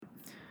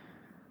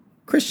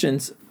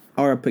Christians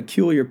are a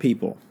peculiar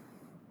people.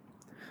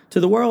 To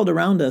the world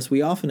around us,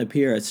 we often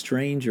appear as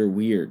strange or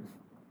weird,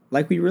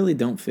 like we really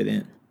don't fit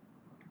in.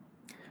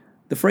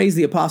 The phrase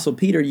the Apostle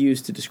Peter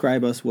used to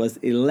describe us was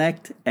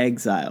elect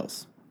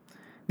exiles.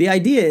 The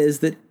idea is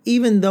that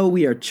even though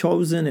we are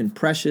chosen and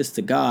precious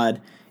to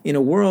God, in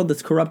a world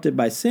that's corrupted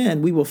by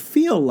sin, we will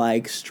feel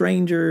like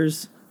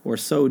strangers or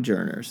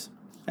sojourners.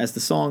 As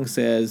the song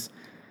says,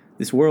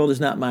 "This world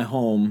is not my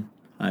home,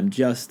 I'm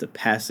just a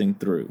passing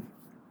through."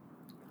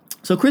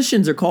 So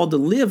Christians are called to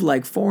live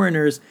like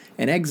foreigners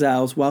and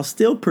exiles while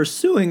still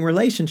pursuing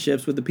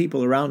relationships with the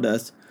people around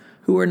us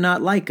who are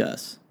not like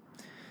us.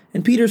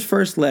 And Peter's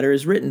first letter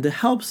is written to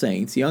help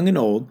saints, young and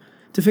old,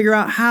 to figure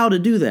out how to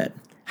do that,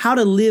 how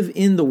to live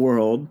in the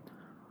world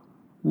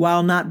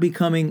while not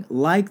becoming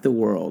like the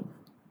world,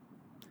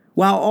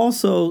 while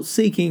also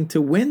seeking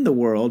to win the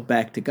world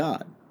back to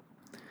God.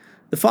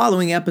 The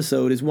following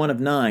episode is one of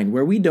 9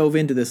 where we dove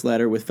into this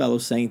letter with fellow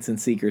saints and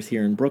seekers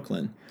here in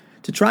Brooklyn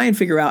to try and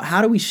figure out how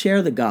do we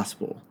share the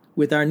gospel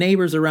with our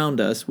neighbors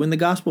around us when the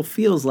gospel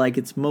feels like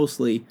it's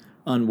mostly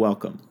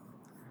unwelcome.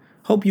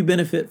 Hope you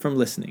benefit from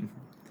listening.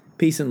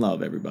 Peace and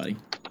love, everybody.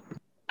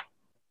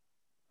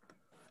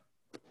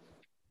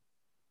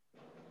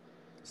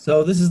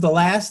 So this is the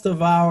last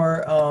of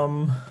our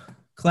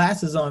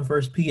classes on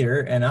 1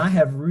 Peter, and I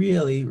have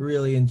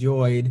really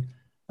enjoyed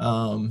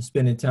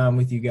spending time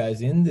with you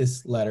guys in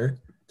this letter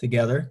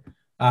together.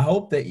 I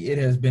hope that it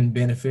has been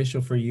beneficial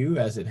for you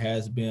as it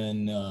has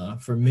been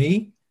for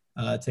me,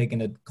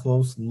 taking a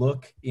close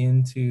look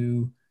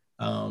into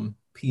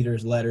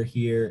Peter's letter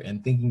here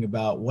and thinking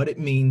about what it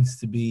means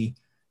to be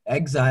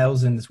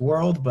exiles in this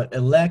world, but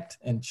elect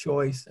and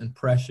choice and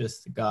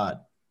precious to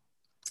God.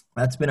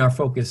 That's been our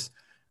focus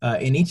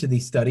in each of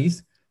these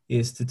studies,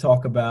 is to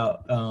talk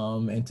about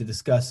and to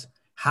discuss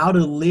how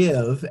to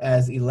live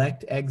as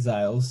elect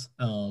exiles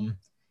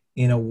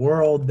in a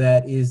world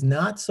that is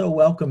not so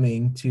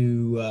welcoming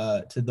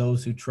to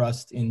those who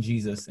trust in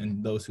Jesus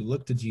and those who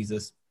look to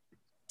Jesus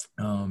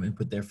and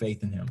put their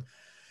faith in him.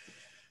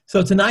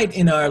 So tonight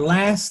in our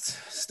last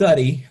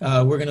study,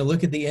 we're going to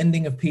look at the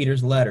ending of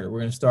Peter's letter.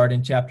 We're going to start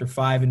in chapter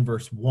 5 and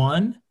verse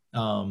 1.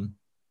 What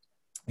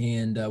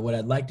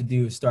I'd like to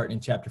do is start in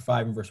chapter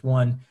 5 and verse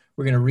 1.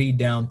 We're going to read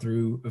down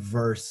through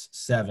verse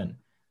 7.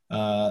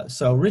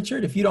 So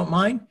Richard, if you don't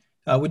mind,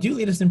 would you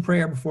lead us in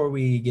prayer before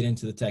we get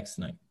into the text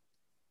tonight?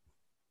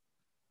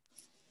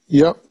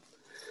 Yep.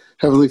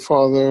 Heavenly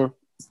Father,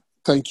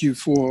 thank you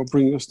for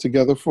bringing us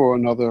together for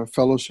another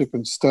fellowship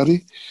and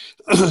study.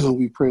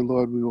 We pray,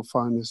 Lord, we will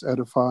find this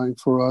edifying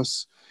for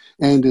us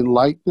and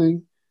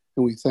enlightening.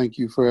 And we thank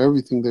you for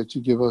everything that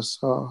you give us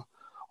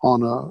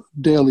on a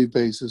daily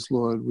basis,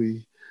 Lord.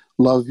 We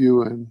love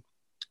you and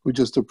we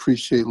just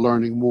appreciate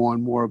learning more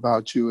and more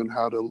about you and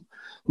how to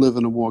live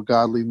in a more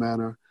godly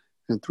manner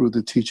and through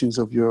the teachings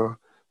of your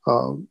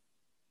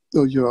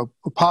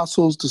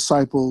apostles,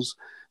 disciples,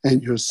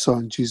 and your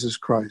son, Jesus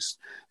Christ.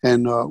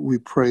 And we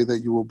pray that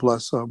you will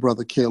bless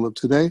Brother Caleb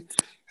today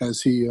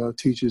as he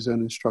teaches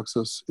and instructs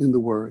us in the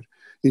word.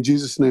 In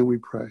Jesus' name we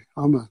pray.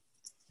 Amen.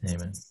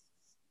 Amen.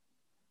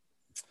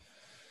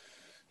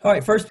 All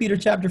right, 1 Peter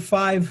chapter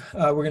 5,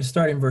 we're going to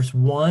start in verse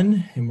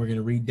 1, and we're going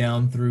to read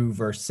down through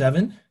verse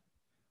 7.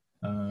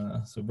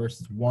 So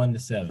verses 1 to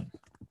 7.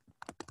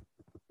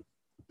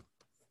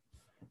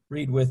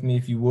 Read with me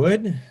if you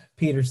would.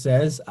 Peter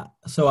says,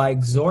 "So I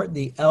exhort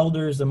the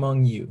elders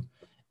among you,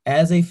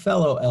 as a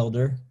fellow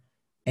elder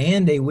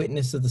and a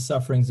witness of the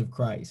sufferings of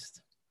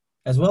Christ,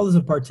 as well as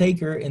a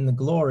partaker in the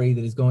glory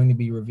that is going to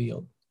be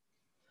revealed.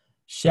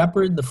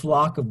 Shepherd the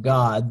flock of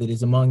God that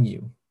is among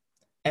you,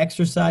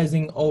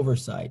 exercising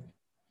oversight,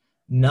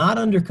 not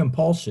under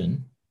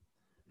compulsion,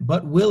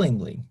 but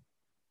willingly,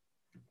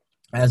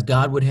 as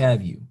God would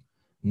have you,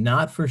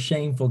 not for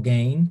shameful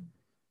gain,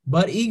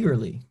 but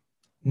eagerly,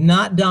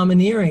 not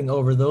domineering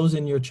over those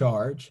in your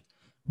charge,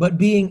 but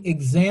being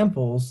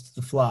examples to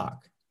the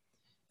flock.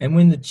 And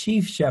when the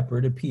chief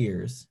shepherd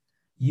appears,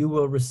 you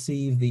will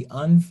receive the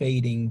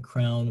unfading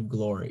crown of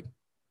glory.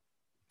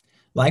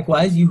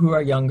 Likewise, you who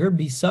are younger,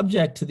 be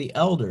subject to the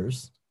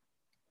elders.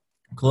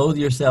 Clothe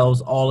yourselves,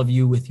 all of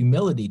you, with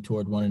humility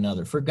toward one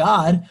another. For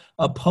God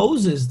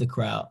opposes the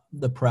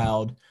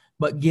proud,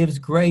 but gives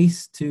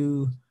grace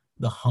to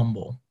the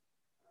humble.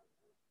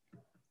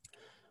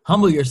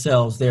 Humble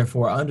yourselves,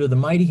 therefore, under the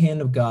mighty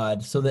hand of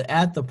God, so that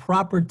at the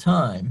proper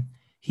time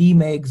he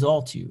may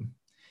exalt you,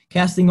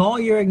 casting all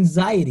your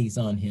anxieties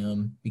on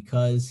him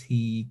because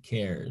he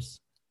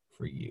cares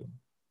for you."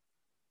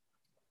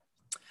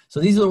 So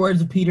these are the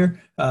words of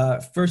Peter,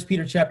 1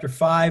 Peter chapter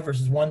 5,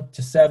 verses 1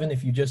 to 7,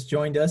 if you just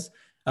joined us.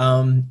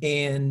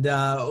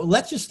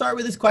 Let's just start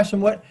with this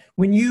question.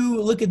 When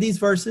you look at these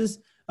verses,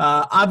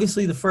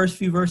 obviously the first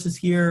few verses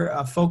here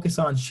focus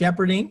on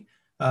shepherding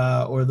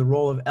or the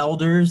role of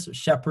elders,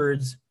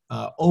 shepherds,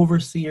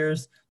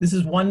 overseers. This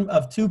is one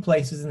of 2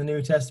 places in the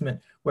New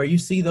Testament where you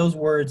see those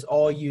words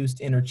all used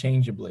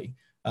interchangeably.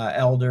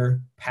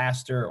 Elder,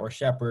 pastor, or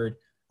shepherd,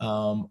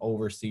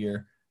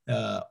 overseer,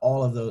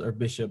 all of those, or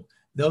bishop.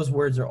 those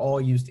words are all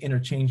used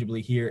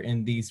interchangeably here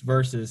in these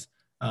verses.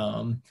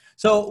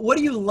 So what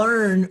do you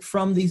learn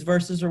from these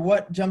verses, or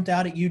what jumped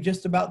out at you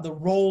just about the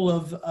role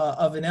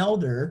of an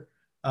elder,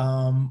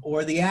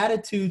 or the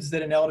attitudes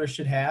that an elder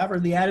should have, or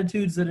the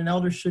attitudes that an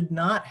elder should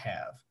not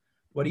have?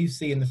 What do you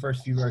see in the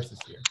first few verses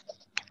here?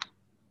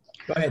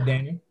 Go ahead,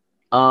 Daniel.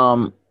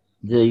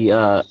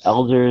 The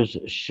elders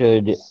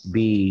should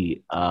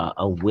be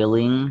a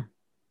willing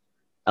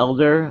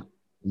elder,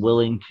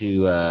 willing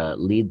to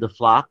lead the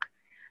flock,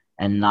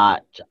 and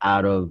not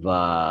out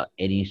of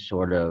any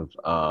sort of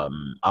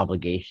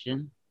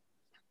obligation.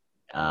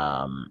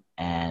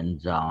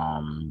 And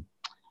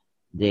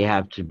they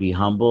have to be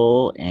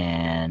humble,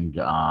 and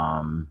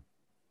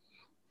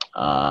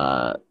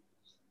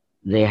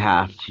they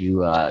have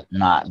to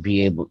not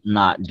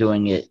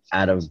doing it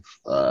out of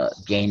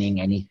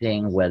gaining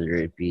anything, whether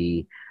it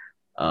be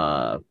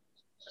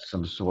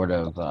some sort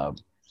of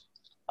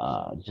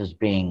just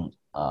being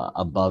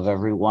above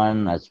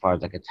everyone as far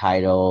as like a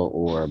title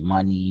or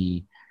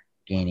money,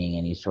 gaining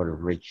any sort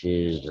of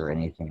riches or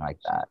anything like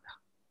that.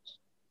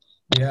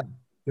 Yeah,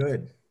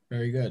 good.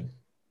 Very good.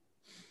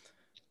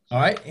 All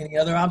right. Any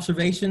other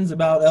observations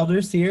about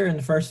elders here in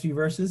the first few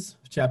verses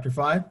of chapter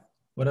 5?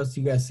 What else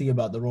do you guys see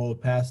about the role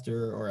of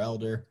pastor or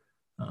elder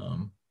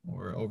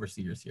or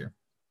overseers here?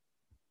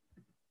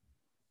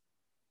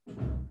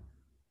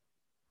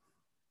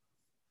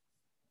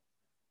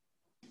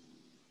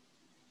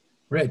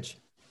 Rich?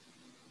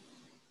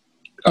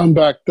 I'm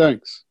back.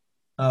 Thanks.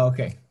 Oh,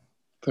 okay.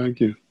 Thank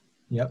you.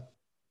 Yep.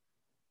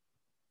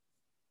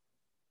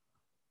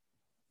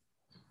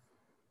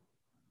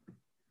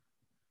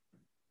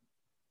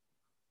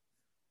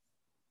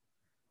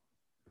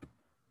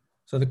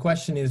 So the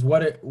question is,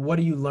 what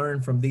do you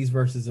learn from these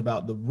verses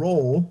about the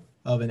role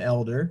of an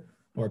elder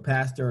or a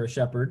pastor or a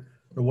shepherd,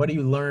 or what do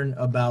you learn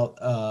about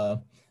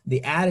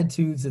the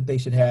attitudes that they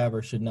should have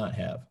or should not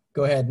have?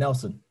 Go ahead,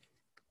 Nelson.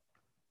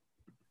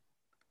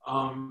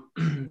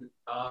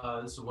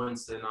 This is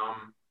Winston.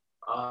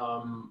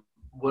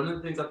 One of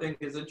the things I think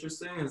is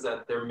interesting is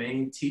that their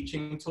main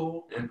teaching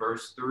tool in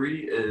verse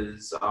 3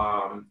 is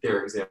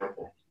their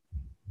example.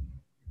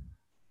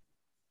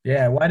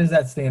 Yeah, why does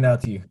that stand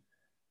out to you?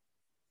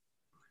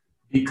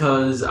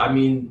 Because, I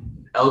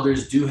mean,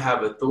 elders do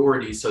have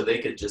authority, so they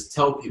could just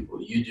tell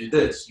people, you do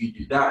this, you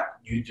do that,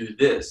 you do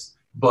this.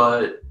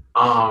 But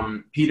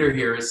Peter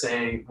here is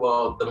saying,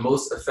 well, the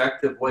most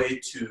effective way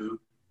to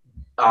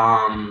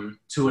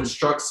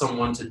instruct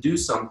someone to do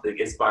something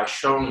is by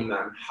showing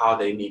them how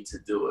they need to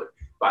do it,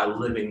 by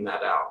living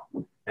that out.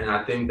 And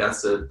I think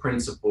that's a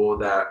principle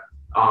that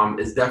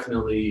is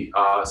definitely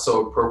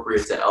so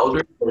appropriate to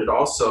elders, but it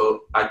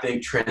also, I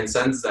think,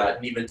 transcends that,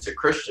 and even to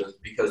Christians,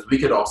 because we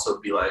could also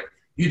be like,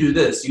 you do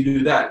this, you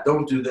do that,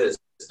 don't do this,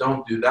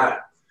 don't do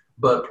that.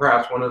 But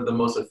perhaps one of the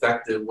most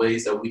effective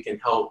ways that we can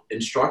help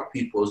instruct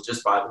people is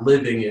just by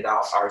living it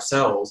out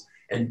ourselves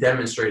and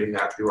demonstrating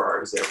that through our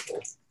example.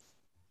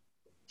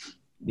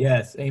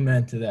 Yes,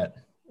 amen to that.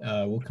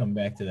 We'll come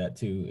back to that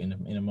too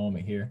in a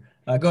moment here.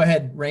 Go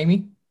ahead,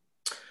 Ramey.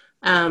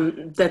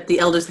 That the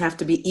elders have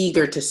to be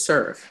eager to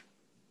serve.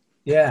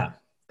 Yeah.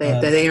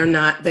 They are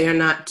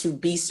not to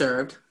be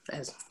served,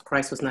 as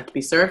Christ was not to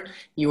be served.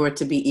 You are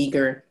to be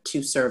eager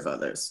to serve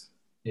others.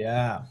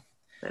 Yeah.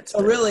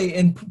 So really,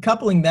 in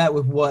coupling that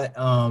with what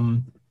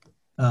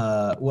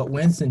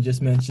Winston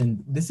just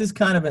mentioned, this is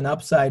kind of an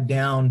upside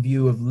down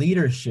view of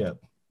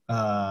leadership,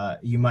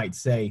 you might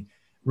say.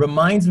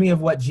 Reminds me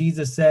of what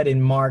Jesus said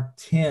in Mark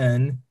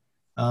 10,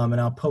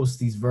 and I'll post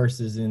these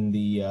verses in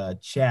the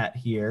chat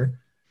here.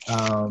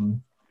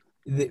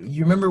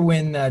 You remember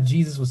when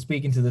Jesus was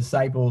speaking to the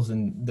disciples,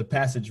 and the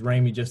passage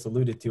Ramey just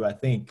alluded to, I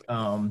think,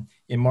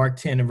 in Mark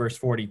 10 and verse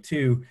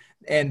 42,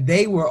 and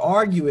they were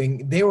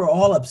arguing, they were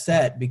all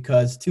upset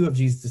because two of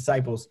Jesus'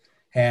 disciples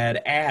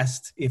had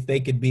asked if they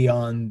could be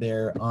on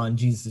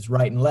Jesus'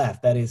 right and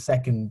left, that is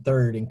second,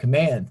 third in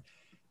command.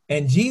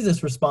 And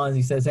Jesus responds,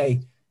 he says,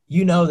 hey,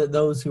 you know that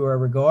those who are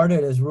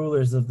regarded as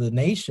rulers of the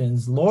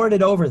nations lord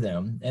it over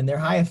them, and their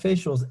high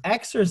officials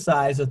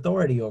exercise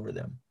authority over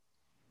them.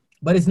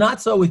 But it's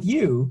not so with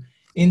you.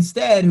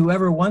 Instead,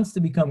 whoever wants to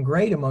become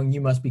great among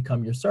you must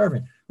become your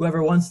servant.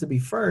 Whoever wants to be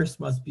first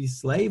must be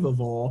slave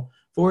of all.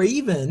 For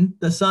even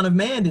the Son of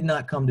Man did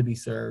not come to be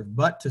served,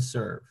 but to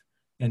serve,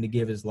 and to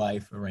give his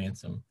life a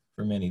ransom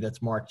for many.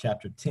 That's Mark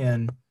chapter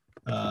 10,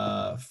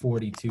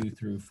 42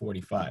 through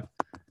 45.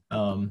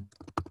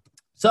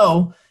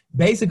 So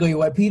basically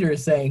what Peter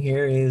is saying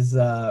here is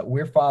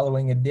we're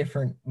following a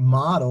different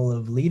model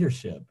of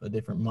leadership, a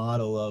different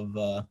model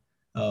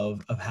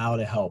of how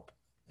to help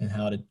and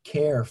how to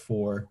care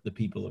for the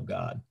people of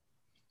God.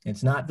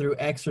 It's not through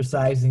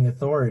exercising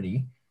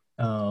authority,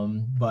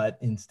 but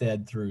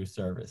instead through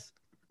service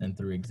and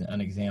through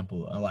an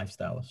example, a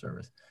lifestyle of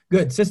service.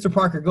 Good. Sister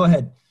Parker, go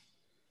ahead.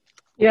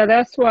 Yeah,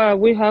 that's why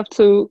we have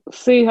to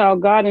see how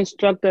God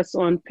instructs us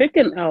on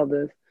picking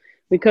elders,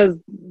 because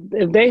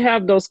if they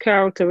have those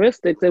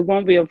characteristics, it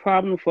won't be a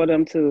problem for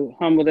them to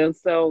humble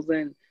themselves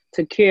and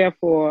to care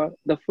for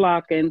the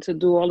flock and to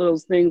do all of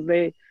those things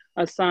they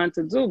are assigned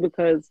to do,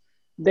 because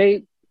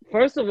they,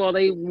 first of all,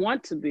 they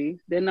want to be.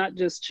 They're not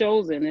just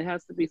chosen. It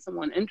has to be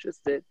someone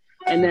interested.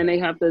 And then they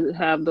have to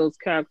have those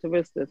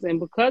characteristics. And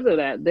because of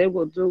that, they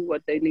will do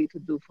what they need to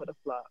do for the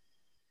flock.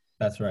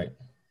 That's right.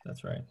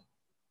 That's right.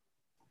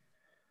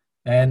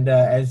 And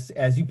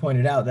as you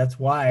pointed out, that's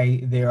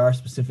why there are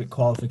specific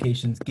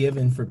qualifications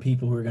given for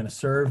people who are going to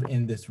serve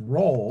in this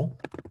role.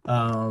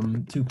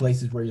 Two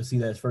places where you'll see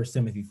that is 1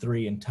 Timothy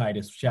 3 and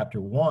Titus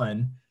chapter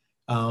 1.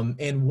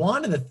 And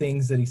one of the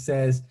things that he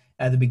says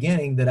at the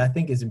beginning that I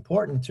think is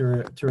important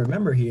to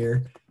remember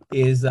here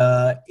is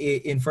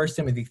in 1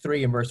 Timothy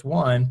 3 and verse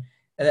 1,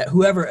 that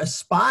whoever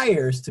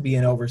aspires to be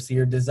an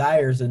overseer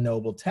desires a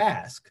noble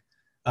task.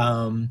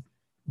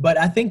 But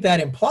I think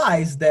that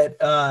implies that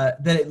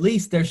that at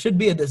least there should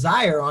be a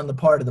desire on the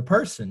part of the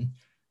person,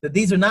 that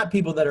these are not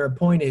people that are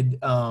appointed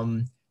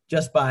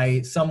just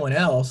by someone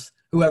else,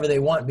 whoever they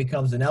want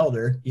becomes an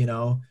elder, you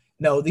know.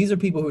 No, these are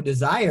people who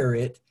desire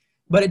it,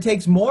 but it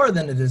takes more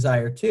than a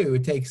desire too.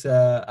 It takes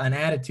an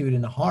attitude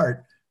and a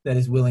heart that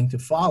is willing to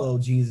follow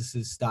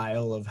Jesus's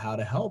style of how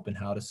to help and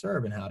how to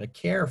serve and how to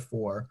care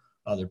for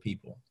other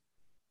people.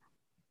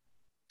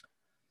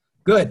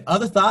 Good.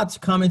 Other thoughts,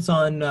 comments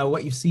on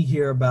what you see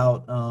here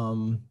about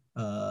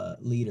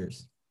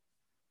leaders?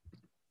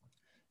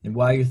 And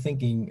while you're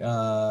thinking,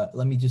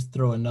 let me just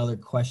throw another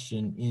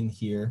question in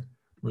here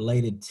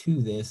related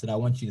to this that I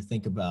want you to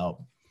think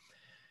about.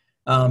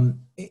 And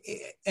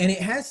it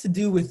has to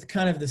do with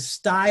kind of the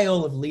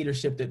style of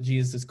leadership that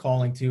Jesus is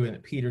calling to and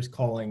that Peter's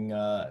calling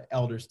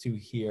elders to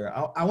here.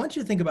 I want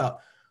you to think about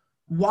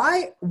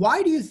why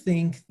do you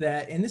think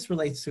that, and this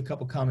relates to a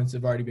couple comments that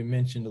have already been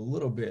mentioned a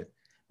little bit,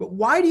 but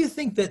why do you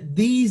think that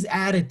these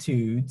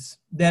attitudes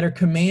that are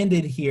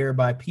commanded here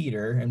by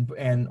Peter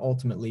and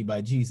ultimately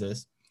by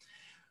Jesus,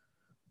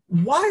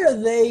 why are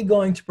they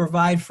going to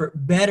provide for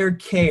better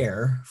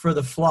care for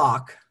the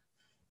flock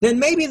than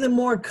maybe the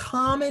more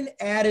common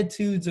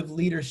attitudes of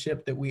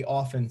leadership that we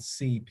often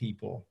see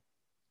people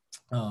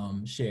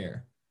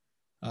share?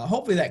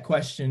 Hopefully that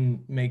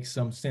question makes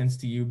some sense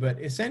to you,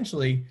 but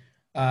essentially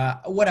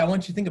what I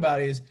want you to think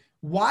about is,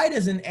 why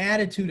does an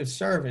attitude of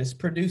service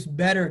produce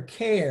better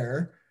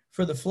care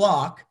for the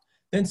flock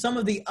than some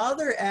of the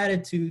other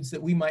attitudes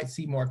that we might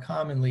see more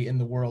commonly in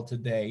the world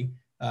today,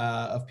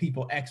 of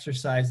people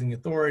exercising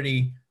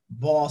authority,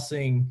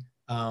 bossing,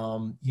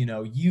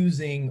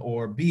 using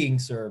or being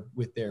served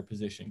with their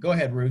position? Go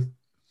ahead, Ruth.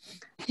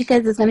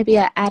 Because it's going to be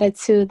an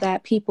attitude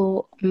that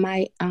people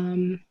might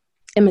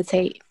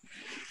imitate.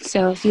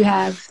 So if you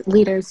have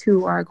leaders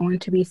who are going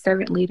to be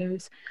servant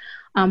leaders,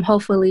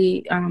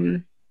 hopefully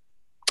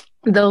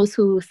those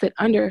who sit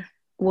under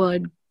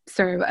would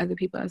serve other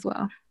people as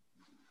well.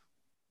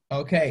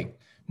 Okay,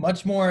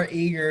 much more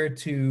eager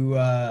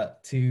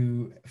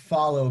to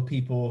follow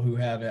people who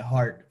have a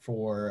heart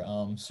for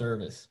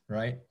service,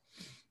 right?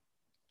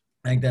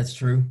 I think that's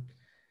true.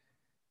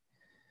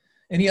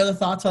 Any other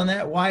thoughts on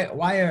that?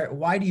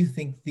 Why do you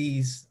think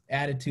these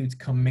attitudes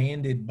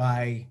commanded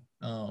by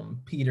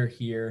Peter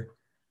here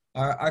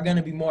are going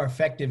to be more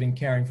effective in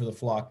caring for the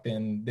flock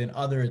than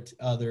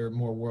other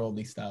more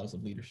worldly styles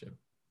of leadership?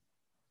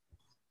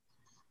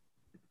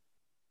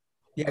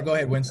 Yeah, go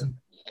ahead, Winston.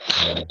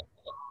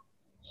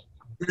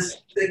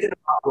 Just thinking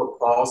about what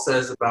Paul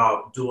says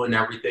about doing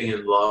everything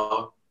in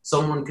love,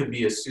 someone could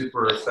be a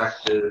super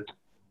effective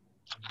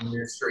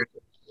administrator.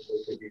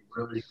 They could be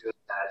really good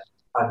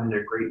at having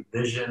a great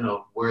vision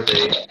of where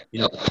they,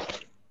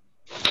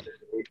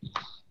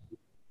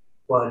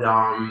 but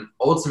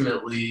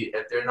ultimately,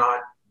 if they're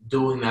not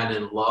doing that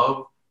in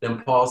love,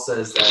 then Paul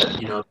says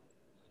that,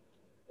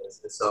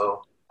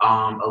 so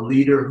a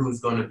leader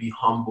who's going to be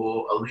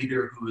humble, a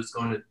leader who is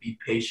going to be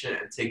patient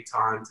and take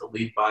time to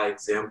lead by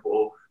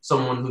example,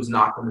 someone who's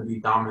not going to be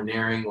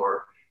domineering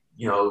or,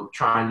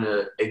 trying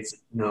to,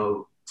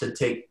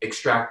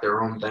 extract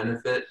their own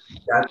benefit.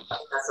 That's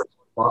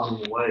a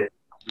loving way.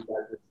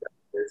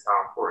 That's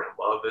how important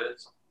love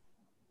is.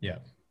 Yeah.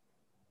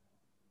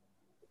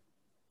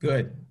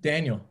 Good.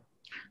 Daniel.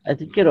 I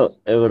think it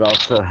would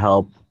also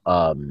help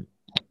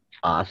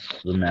us,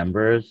 the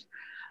members,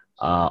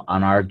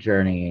 on our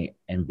journey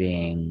in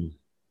being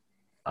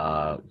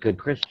good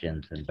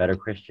Christians and better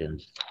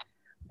Christians,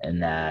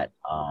 and that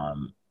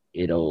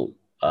it'll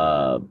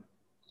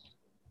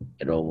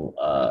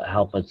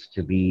help us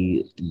to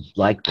be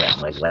like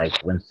them,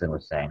 like Winston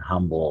was saying,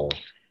 humble,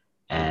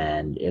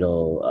 and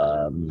it'll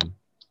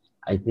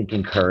I think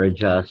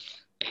encourage us,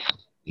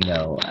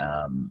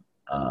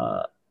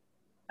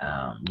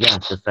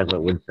 just like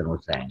what Winston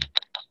was saying.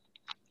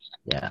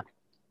 Yeah.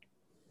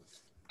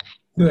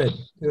 Good.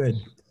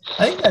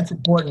 I think that's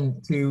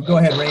important to go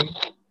ahead, Rain.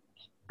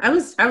 I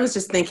was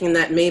just thinking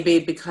that maybe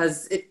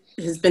because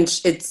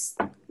it's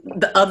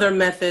the other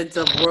methods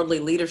of worldly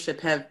leadership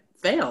have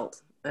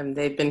failed, and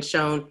they've been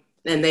shown,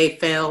 and they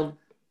failed,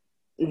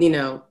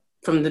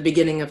 from the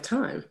beginning of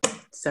time.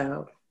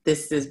 So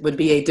this would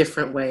be a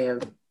different way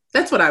of.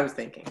 That's what I was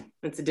thinking.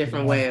 It's a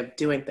different way of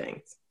doing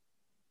things.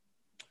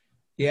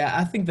 Yeah,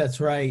 I think that's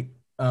right.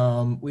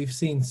 We've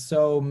seen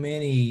so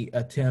many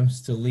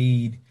attempts to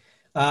lead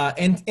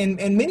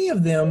And many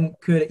of them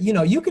could,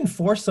 you can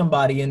force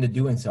somebody into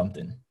doing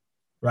something,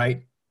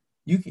 right?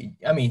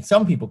 I mean,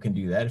 some people can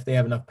do that if they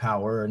have enough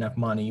power or enough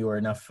money or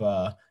enough,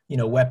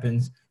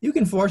 weapons. You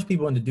can force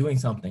people into doing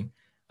something,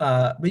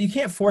 but you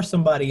can't force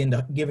somebody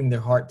into giving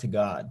their heart to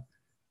God.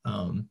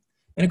 And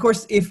of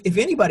course, if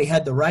anybody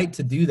had the right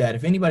to do that,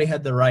 if anybody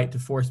had the right to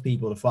force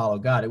people to follow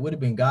God, it would have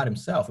been God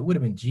himself. It would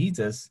have been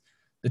Jesus,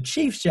 the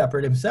chief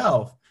shepherd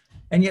himself.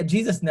 And yet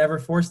Jesus never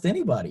forced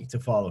anybody to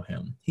follow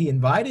him. He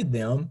invited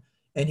them,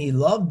 and he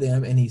loved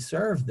them, and he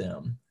served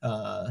them.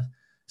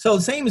 So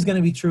the same is going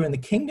to be true in the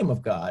kingdom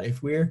of God.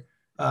 If we're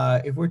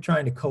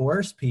trying to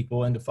coerce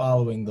people into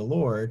following the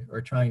Lord,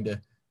 or trying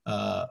to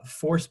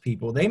force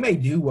people, they may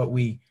do what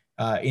we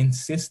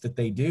insist that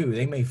they do.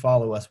 They may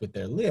follow us with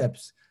their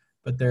lips,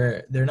 but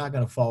they're not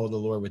going to follow the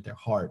Lord with their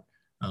heart.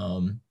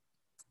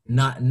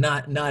 Not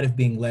if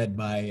being led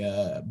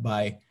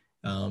by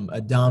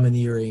a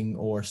domineering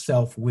or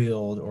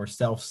self-willed or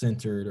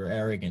self-centered or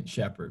arrogant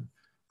shepherd.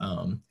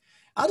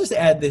 I'll just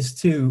add this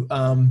too.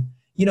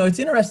 It's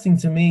interesting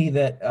to me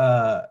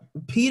that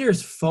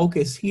Peter's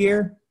focus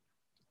here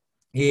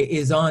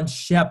is on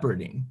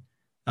shepherding.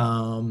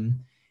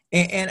 And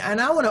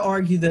I want to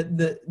argue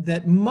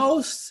that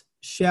most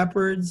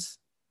shepherds,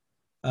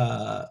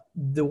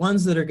 the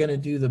ones that are going to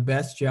do the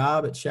best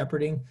job at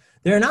shepherding,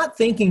 they're not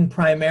thinking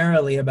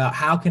primarily about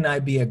how can I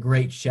be a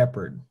great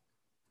shepherd.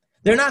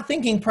 They're not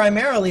thinking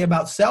primarily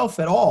about self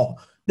at all.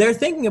 They're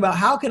thinking about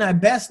how can I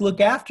best look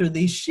after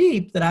these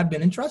sheep that I've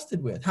been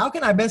entrusted with? How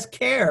can I best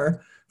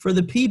care for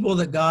the people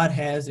that God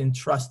has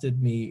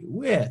entrusted me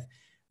with?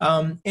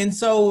 And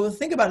so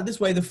think about it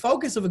this way. The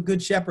focus of a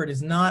good shepherd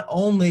is not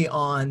only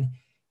on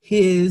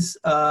his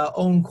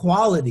own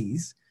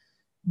qualities,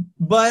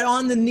 but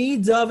on the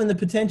needs of and the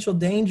potential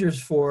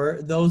dangers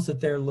for those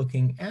that they're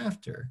looking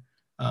after.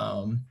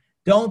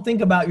 Don't think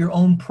about your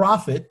own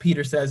profit,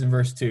 Peter says in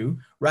verse 2.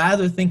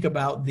 Rather, think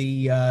about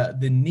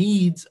the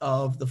needs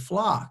of the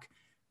flock.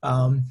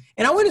 And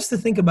I want us to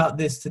think about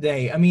this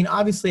today. I mean,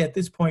 obviously, at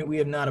this point, we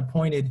have not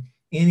appointed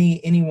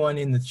anyone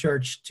in the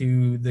church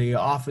to the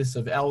office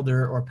of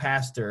elder or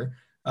pastor.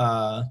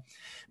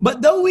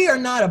 But though we are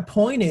not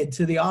appointed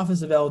to the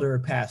office of elder or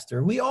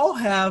pastor, we all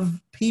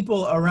have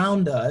people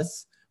around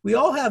us. We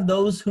all have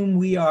those whom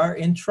we are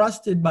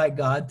entrusted by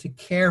God to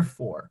care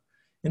for.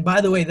 And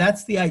by the way,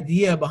 that's the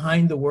idea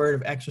behind the word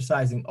of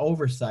exercising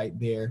oversight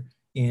there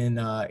in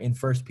 1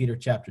 Peter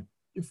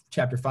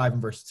chapter 5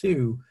 and verse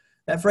 2.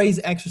 That phrase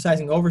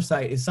exercising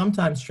oversight is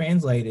sometimes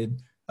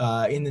translated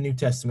in the New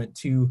Testament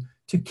to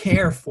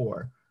care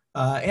for.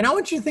 And I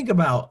want you to think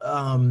about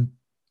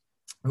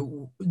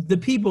the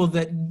people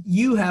that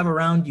you have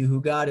around you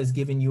who God has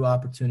given you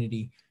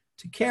opportunity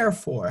to care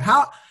for.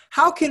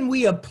 How can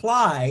we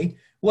apply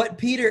what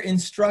Peter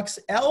instructs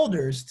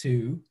elders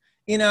to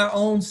in our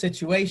own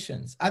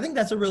situations? I think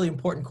that's a really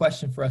important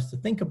question for us to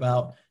think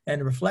about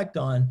and reflect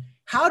on.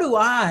 How do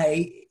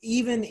I,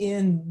 even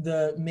in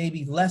the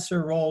maybe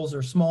lesser roles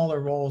or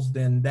smaller roles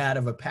than that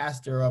of a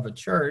pastor of a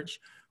church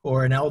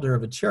or an elder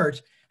of a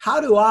church, how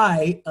do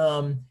I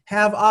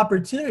have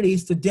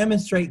opportunities to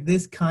demonstrate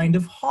this kind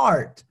of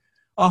heart?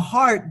 A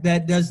heart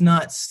that does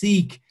not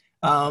seek,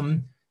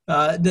 that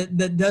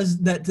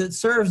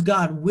serves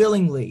God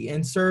willingly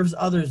and serves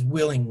others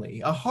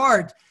willingly. A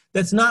heart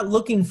that's not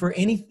looking for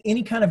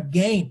any kind of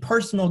gain,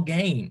 personal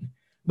gain,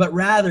 but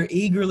rather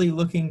eagerly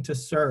looking to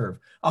serve.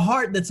 A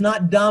heart that's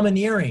not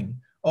domineering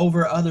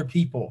over other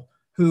people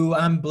who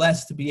I'm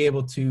blessed to be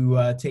able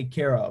to take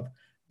care of,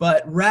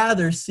 but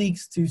rather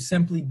seeks to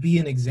simply be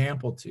an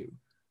example to.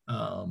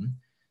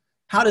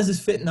 How does this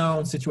fit in our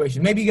own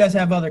situation? Maybe you guys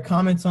have other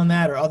comments on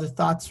that or other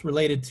thoughts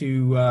related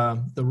to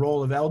the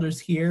role of elders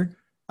here.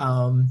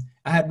 I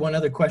had one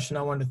other question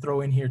I wanted to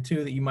throw in here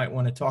too that you might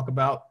want to talk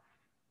about.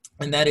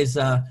 And that is,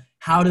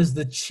 how does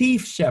the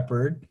chief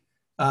shepherd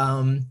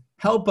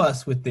help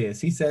us with this?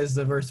 He says,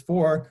 verse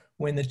 4,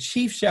 when the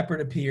chief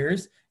shepherd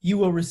appears, you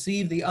will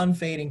receive the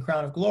unfading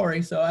crown of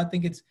glory. So I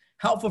think it's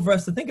helpful for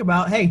us to think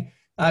about, hey,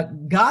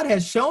 God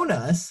has shown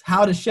us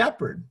how to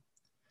shepherd.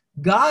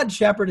 God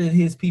shepherded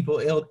his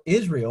people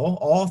Israel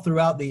all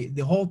throughout the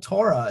whole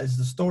Torah is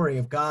the story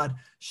of God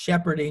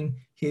shepherding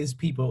his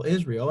people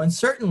Israel. And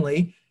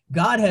certainly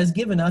God has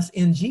given us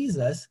in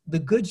Jesus the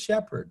good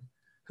shepherd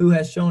who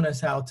has shown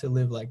us how to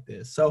live like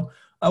this. So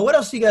what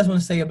else do you guys want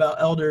to say about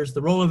elders,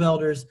 the role of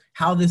elders,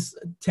 how this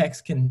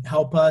text can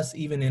help us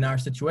even in our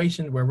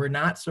situation where we're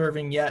not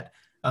serving yet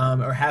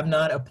or have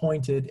not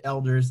appointed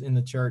elders in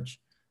the church?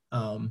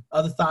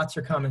 Other thoughts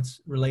or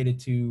comments related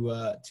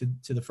to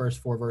the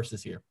first 4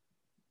 verses here?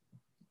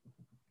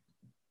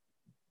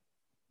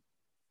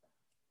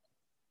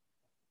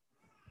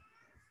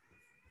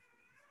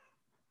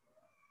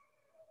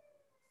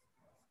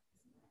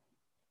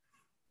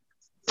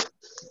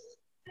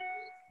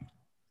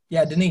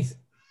 Yeah, Denise.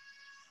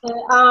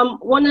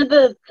 One of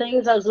the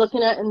things I was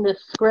looking at in the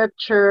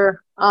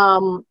scripture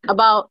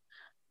about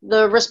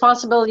the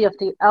responsibility of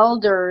the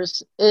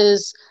elders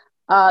is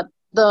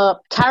the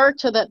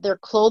character that they're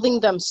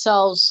clothing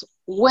themselves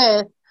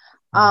with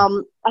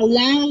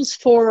allows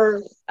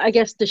for, I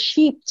guess, the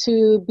sheep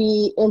to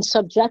be in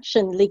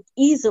subjection like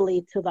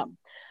easily to them.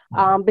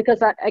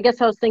 Because I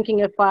guess I was thinking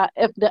if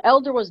the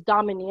elder was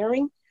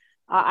domineering,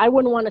 I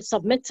wouldn't want to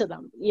submit to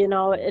them. You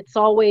know, it's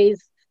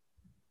always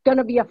going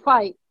to be a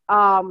fight.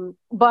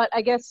 But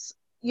I guess,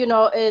 you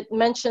know, it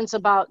mentions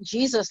about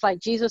Jesus, like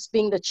Jesus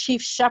being the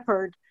chief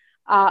shepherd.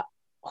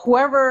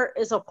 Whoever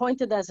is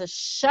appointed as a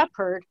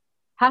shepherd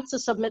has to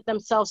submit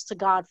themselves to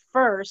God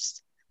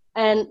first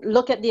and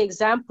look at the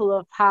example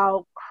of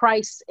how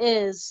Christ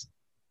is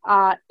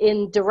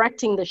in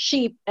directing the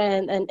sheep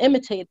and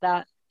imitate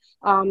that.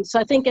 So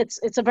I think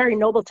it's a very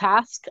noble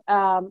task.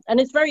 And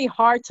it's very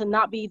hard to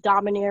not be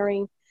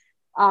domineering.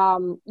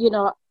 You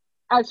know,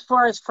 as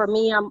far as for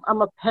me,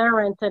 I'm a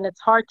parent, and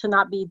it's hard to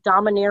not be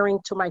domineering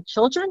to my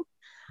children.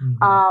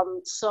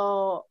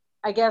 So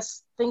I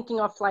guess thinking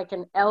of like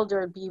an elder,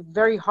 it'd be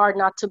very hard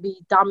not to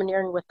be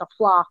domineering with the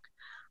flock,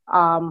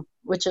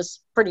 which is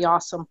pretty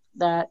awesome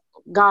that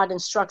God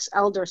instructs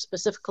elders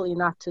specifically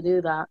not to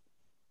do that.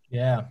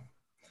 Yeah.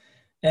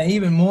 And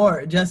even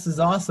more, just as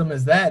awesome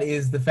as that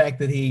is the fact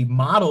that he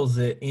models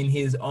it in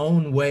his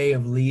own way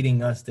of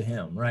leading us to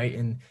him, right?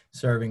 And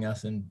serving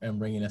us and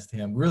bringing us to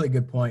him. Really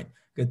good point.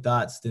 Good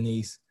thoughts,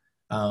 Denise.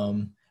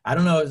 I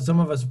don't know,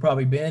 some of us have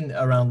probably been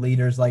around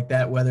leaders like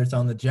that, whether it's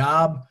on the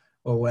job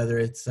or whether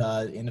it's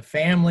in a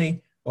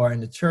family or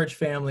in the church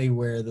family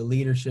where the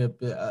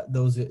leadership,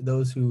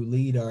 those who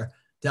lead are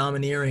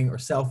domineering or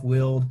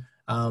self-willed,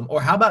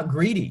 or how about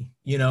greedy,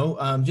 you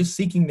know, just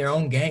seeking their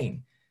own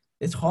gain.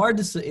 It's hard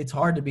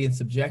to be in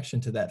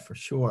subjection to that for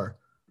sure.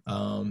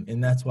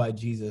 And that's why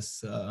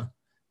Jesus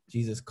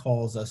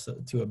calls us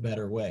to a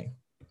better way.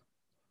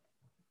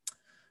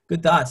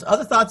 Good thoughts.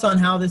 Other thoughts on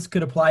how this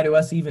could apply to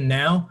us even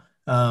now,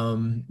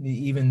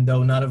 even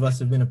though none of us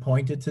have been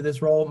appointed to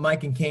this role?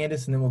 Mike and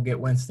Candace, and then we'll get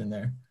Winston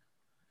there.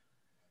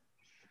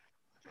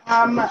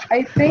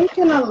 I think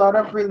in a lot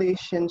of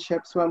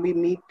relationships, when we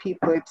meet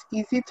people, it's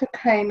easy to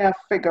kind of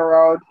figure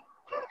out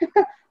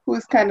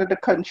who's kind of the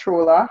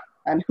controller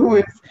and who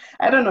is,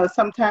 I don't know,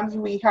 sometimes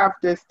we have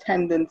this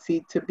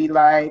tendency to be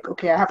like,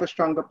 okay, I have a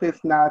stronger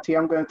personality.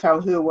 I'm going to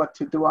tell her what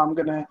to do. I'm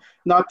going to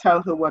not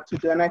tell her what to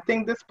do. And I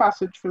think this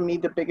passage for me,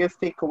 the biggest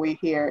takeaway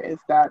here is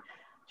that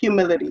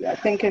humility. I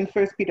think in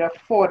 1 Peter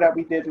 4 that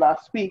we did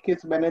last week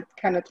is when it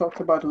kind of talks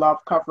about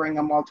love covering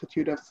a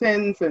multitude of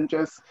sins and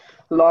just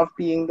love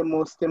being the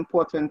most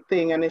important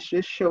thing. And it's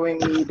just showing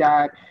me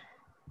that,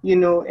 you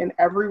know, in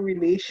every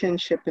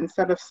relationship,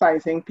 instead of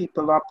sizing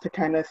people up to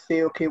kind of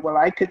say, okay, well,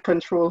 I could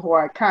control who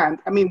I can't.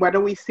 I mean,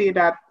 whether we say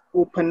that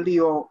openly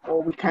or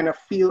we kind of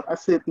feel a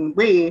certain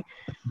way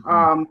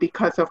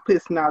because of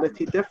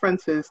personality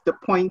differences, the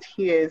point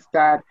here is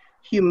that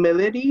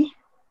humility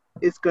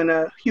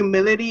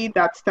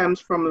that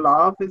stems from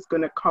love is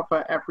going to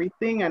cover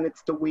everything, and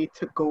it's the way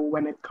to go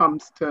when it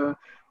comes to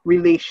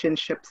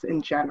relationships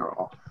in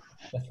general.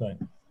 That's right.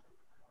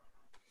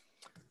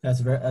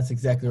 That's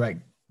exactly right.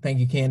 Thank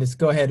you, Candace.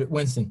 Go ahead,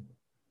 Winston.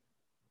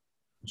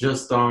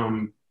 Just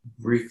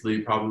briefly,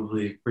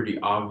 probably pretty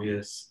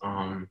obvious.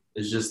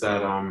 It's just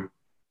that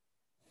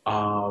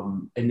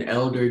an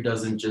elder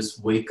doesn't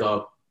just wake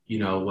up, you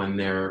know, when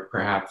they're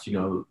perhaps, you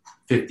know,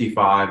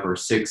 55 or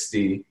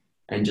 60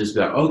 and just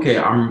be like, okay,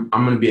 I'm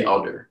going to be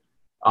elder.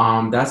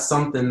 That's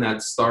something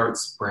that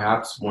starts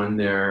perhaps when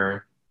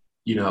they're,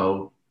 you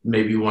know,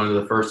 maybe one of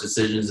the first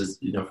decisions is,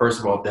 you know, first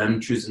of all, them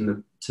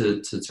choosing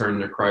to turn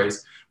to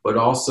Christ, but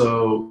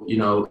also, you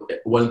know,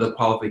 one of the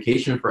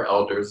qualifications for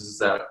elders is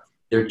that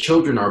their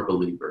children are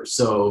believers.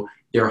 So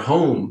their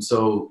home.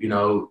 So, you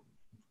know,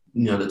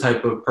 the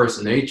type of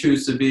person they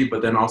choose to be,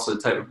 but then also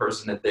the type of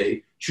person that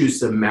they choose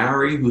to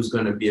marry, who's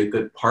going to be a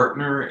good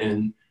partner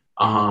in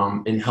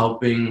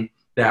helping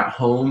that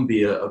home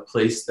be a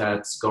place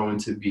that's going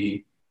to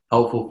be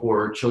helpful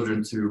for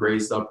children to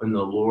raise up in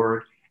the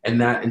Lord. And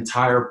that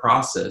entire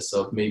process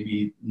of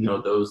maybe, you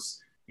know, those,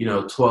 you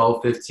know,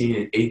 12, 15,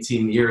 and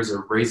 18 years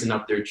of raising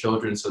up their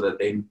children so that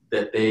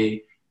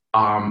they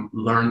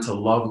learn to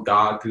love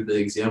God through the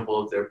example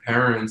of their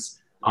parents.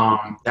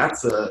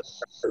 That's a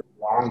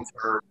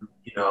long-term,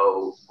 you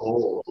know,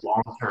 goal,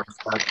 long-term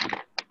strategy.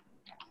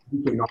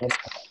 We can also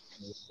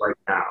right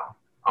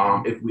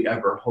now, if we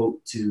ever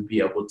hope to be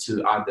able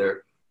to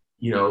either,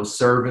 you know,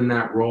 serve in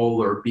that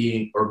role or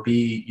be,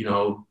 you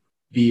know,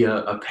 be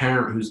a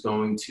parent who's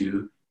going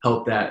to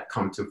help that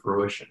come to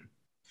fruition.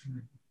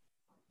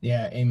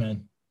 Yeah,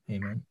 amen.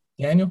 Amen.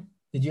 Daniel,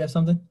 did you have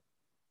something?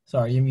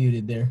 Sorry, you're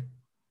muted there.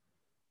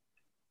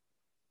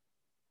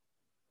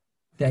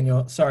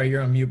 Daniel, sorry,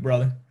 you're on mute,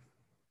 brother.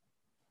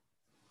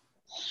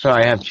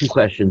 Sorry, I have two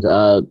questions.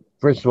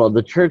 First of all,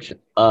 the church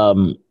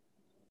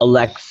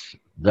elects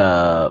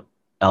the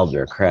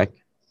elder, correct?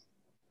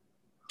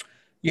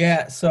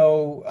 Yeah,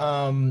 so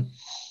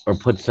or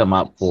puts them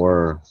up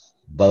for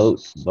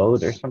vote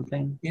or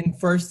something? In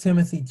 1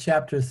 Timothy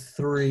chapter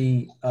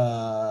 3,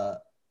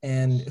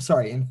 in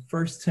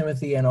 1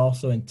 Timothy and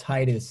also in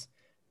Titus,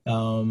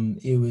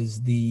 it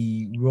was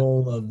the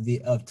role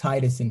of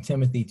Titus and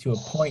Timothy to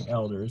appoint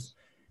elders.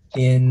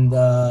 in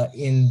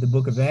the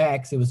book of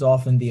Acts, it was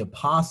often the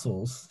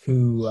apostles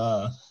who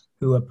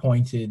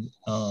appointed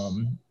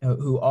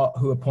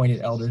who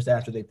appointed elders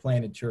after they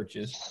planted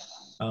churches.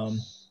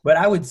 But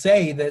I would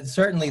say that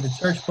certainly the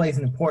church plays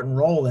an important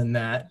role in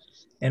that.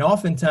 And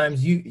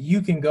oftentimes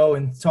you can go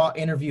and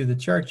interview the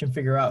church and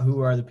figure out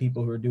who are the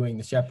people who are doing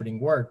the shepherding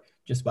work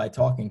just by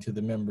talking to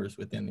the members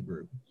within the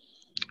group.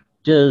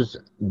 Does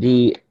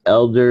the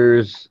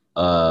elders'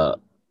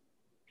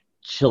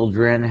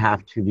 children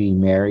have to be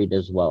married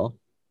as well?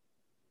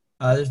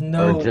 There's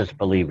no, or just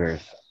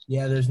believers?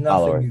 Yeah, there's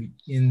followers? nothing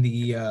in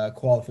the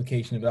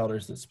qualification of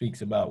elders that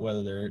speaks about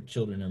whether their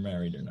children are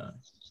married or not.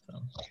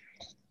 So,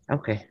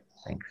 okay,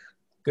 thanks.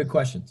 Good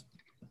questions.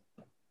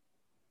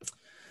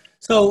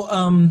 So,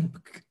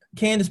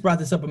 Candace brought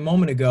this up a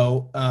moment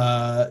ago,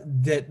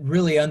 that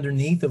really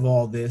underneath of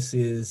all this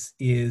is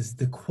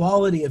the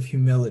quality of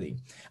humility.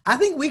 I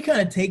think we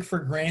kind of take for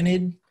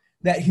granted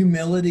that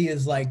humility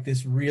is like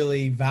this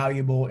really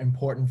valuable,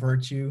 important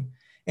virtue.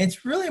 And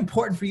it's really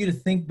important for you to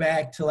think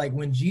back to like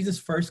when Jesus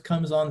first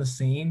comes on the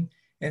scene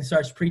and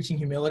starts preaching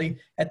humility.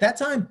 At that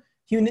time,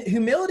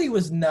 humility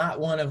was not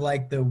one of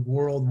like the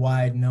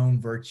worldwide known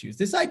virtues.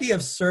 This idea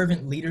of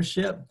servant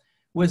leadership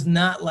was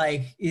not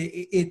like,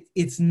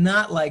 it's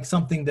not like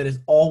something that has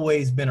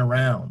always been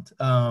around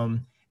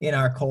in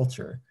our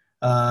culture.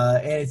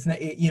 And it's,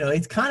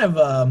 it's kind of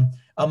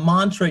a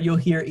mantra you'll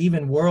hear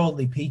even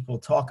worldly people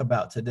talk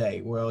about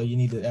today. Well, you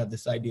need to have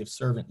this idea of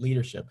servant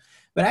leadership.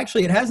 But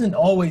actually, it hasn't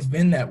always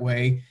been that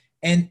way.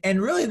 And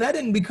really, that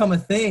didn't become a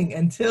thing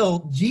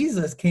until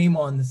Jesus came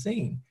on the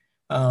scene.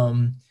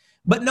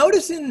 But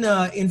notice in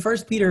 1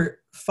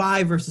 Peter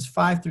 5, verses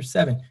 5 through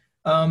 7,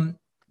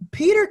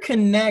 Peter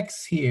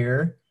connects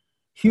here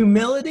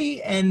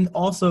humility and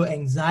also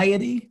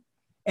anxiety.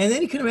 And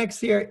then he connects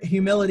here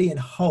humility and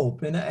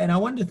hope. And I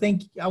want you to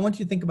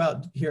think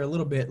about here a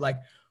little bit, like,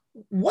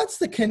 what's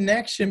the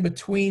connection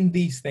between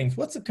these things?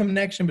 What's the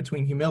connection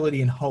between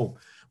humility and hope?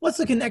 What's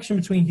the connection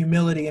between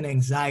humility and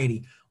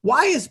anxiety?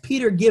 Why is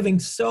Peter giving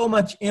so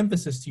much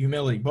emphasis to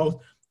humility,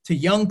 both to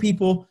young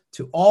people,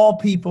 to all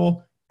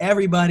people?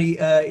 Everybody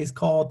is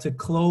called to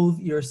clothe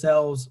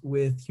yourselves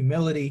with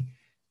humility.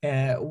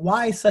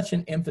 Why such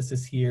an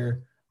emphasis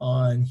here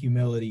on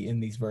humility in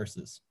these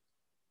verses?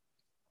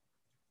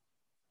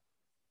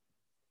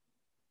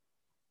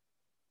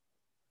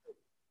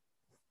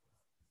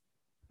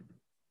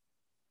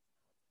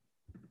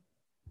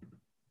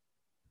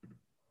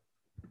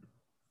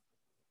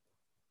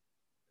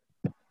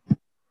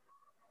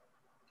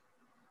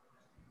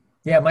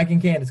 Yeah, Mike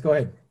and Candace, go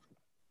ahead.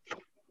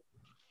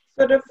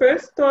 So the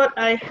first thought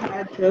I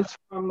had just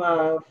from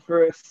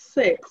verse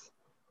 6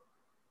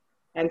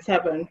 and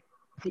 7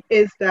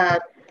 is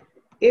that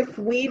if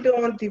we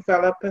don't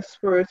develop a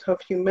spirit of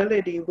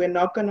humility, we're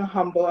not going to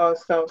humble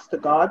ourselves to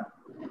God.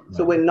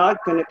 So we're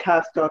not going to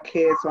cast our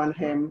cares on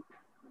him.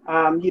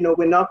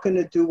 We're not going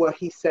to do what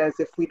he says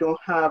if we don't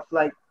have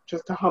like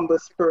just a humble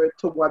spirit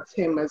towards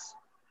him as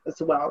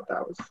well.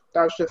 That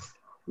was just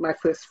my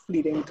first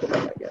fleeting thought,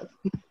 I guess.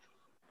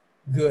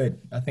 Good.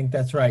 I think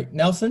that's right.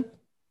 Nelson?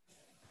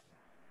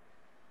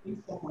 I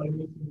think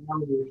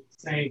somebody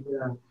saying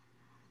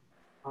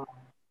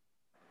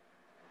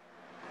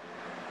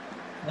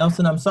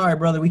Nelson, I'm sorry,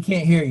 brother. We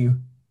can't hear you.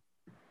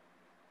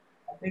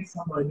 I think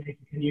somebody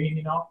can you hear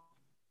me now?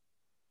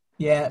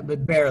 Yeah,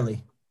 but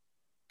barely.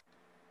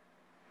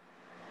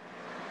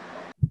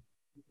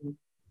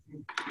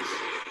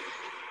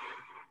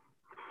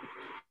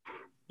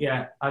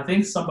 Yeah, I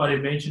think somebody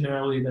mentioned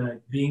earlier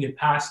that being a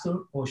pastor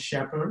or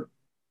shepherd,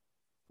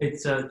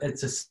 it's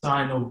a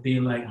sign of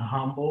being like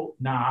humble,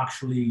 not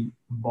actually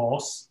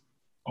boss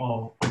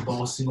or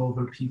bossing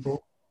over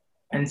people.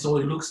 And so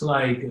it looks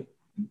like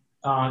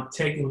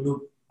taking a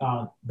look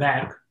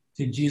back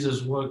to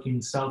Jesus working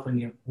himself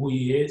and who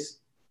he is,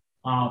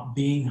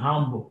 being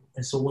humble.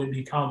 And so when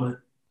you become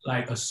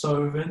like a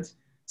servant,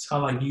 it's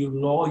kind of like you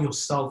lower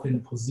yourself in a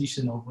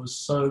position of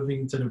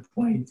serving to the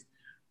point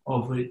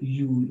of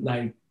you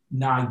like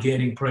not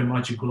getting pretty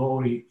much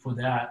glory for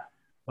that,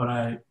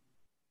 but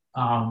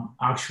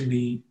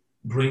actually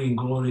bringing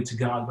glory to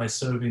God by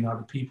serving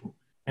other people.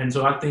 And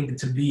so I think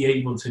to be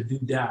able to do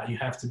that, you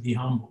have to be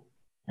humble.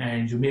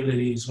 And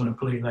humility is going to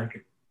play like a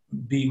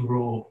big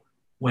role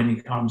when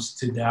it comes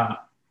to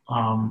that.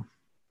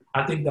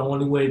 I think the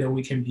only way that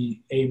we can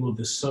be able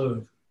to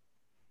serve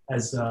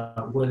as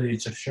whether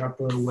it's a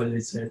shepherd, whether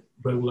it's a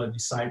regular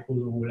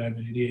disciple or whatever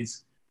it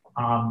is,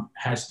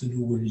 has to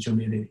do with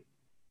humility.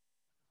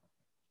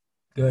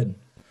 Good.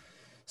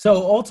 So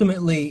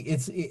ultimately,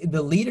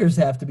 the leaders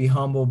have to be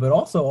humble, but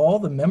also all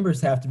the members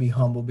have to be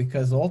humble,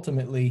 because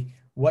ultimately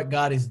what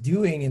God is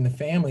doing in the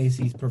family is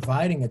he's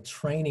providing a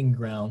training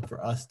ground for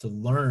us to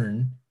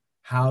learn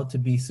how to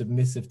be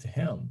submissive to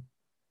him.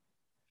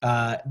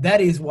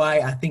 That is why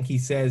I think he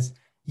says,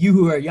 you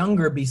who are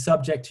younger, be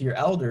subject to your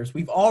elders.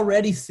 We've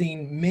already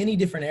seen many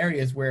different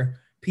areas where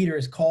Peter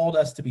has called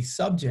us to be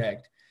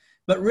subject.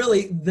 But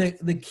really,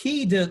 the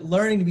key to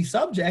learning to be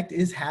subject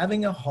is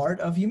having a heart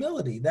of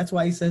humility. That's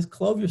why he says,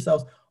 clothe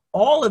yourselves,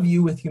 all of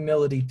you with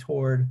humility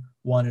toward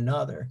one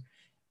another.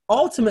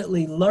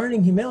 Ultimately,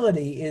 learning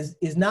humility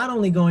is not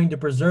only going to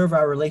preserve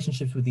our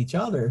relationships with each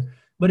other,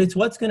 but it's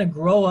what's going to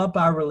grow up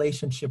our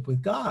relationship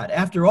with God.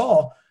 After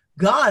all,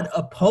 God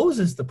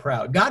opposes the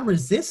proud. God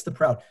resists the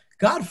proud.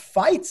 God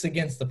fights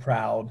against the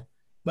proud,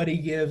 but he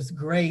gives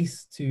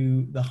grace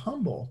to the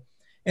humble.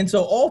 And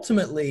so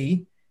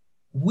ultimately,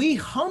 we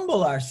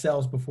humble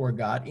ourselves before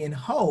God in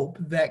hope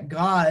that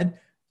God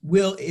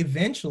will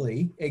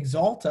eventually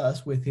exalt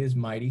us with his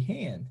mighty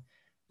hand.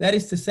 That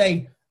is to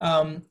say,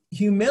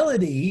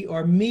 humility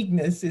or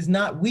meekness is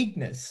not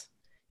weakness.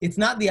 It's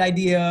not the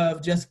idea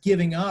of just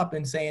giving up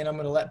and saying, I'm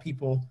going to let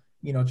people,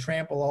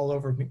 trample all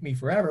over me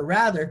forever.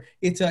 Rather,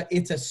 it's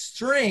a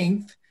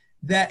strength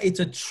it's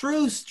a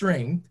true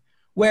strength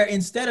where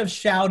instead of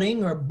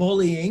shouting or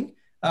bullying,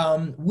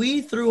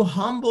 we through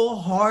humble,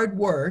 hard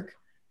work,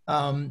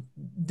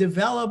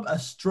 develop a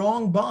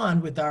strong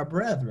bond with our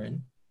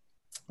brethren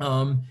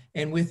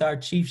and with our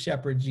chief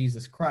shepherd,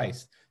 Jesus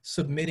Christ,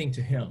 submitting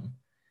to him.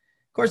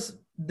 Of course,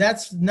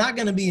 that's not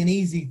going to be an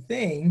easy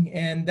thing,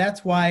 and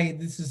that's why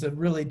this is a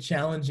really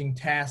challenging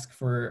task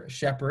for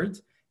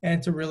shepherds, and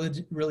it's a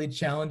really, really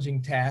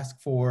challenging task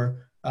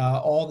for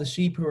all the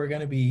sheep who are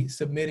going to be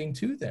submitting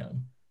to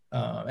them.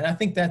 And I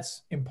think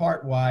that's in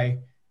part why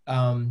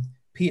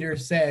Peter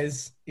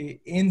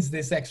ends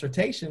this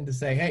exhortation to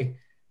say,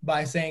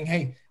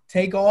 hey,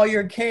 take all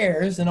your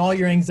cares and all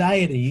your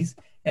anxieties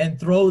and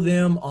throw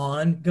them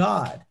on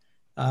God.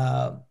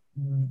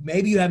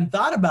 Maybe you haven't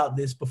thought about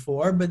this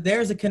before, but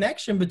there's a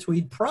connection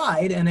between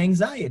pride and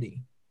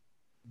anxiety.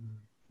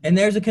 And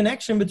there's a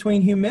connection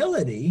between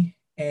humility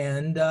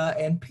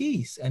and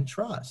peace and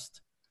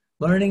trust.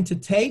 Learning to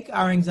take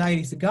our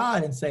anxieties to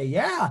God and say,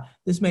 yeah,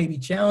 this may be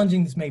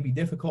challenging, this may be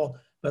difficult,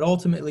 but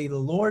ultimately the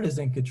Lord is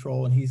in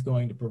control and he's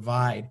going to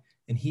provide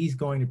and he's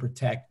going to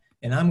protect.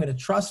 And I'm going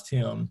to trust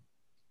him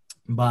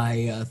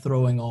by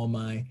throwing all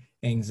my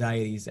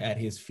anxieties at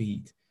his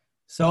feet.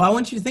 So I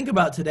want you to think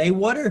about today,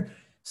 what are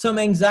some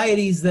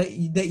anxieties that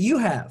you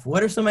have?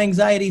 What are some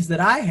anxieties that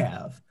I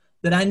have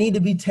that I need to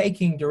be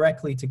taking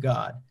directly to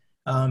God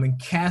and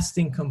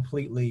casting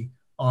completely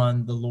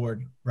on the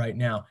Lord right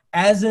now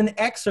as an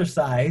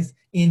exercise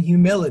in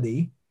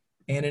humility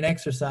and an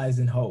exercise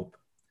in hope?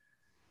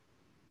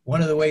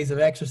 One of the ways of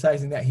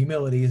exercising that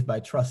humility is by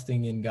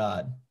trusting in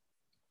God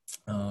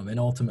and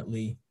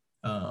ultimately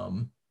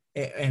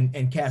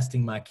and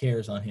casting my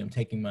cares on him,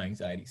 taking my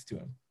anxieties to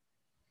him.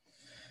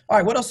 All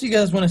right, what else do you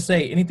guys want to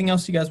say? Anything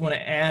else you guys want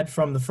to add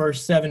from the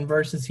first 7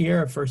 verses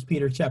here of 1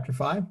 Peter chapter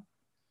 5?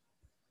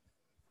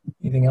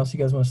 Anything else you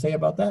guys want to say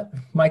about that?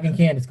 Mike and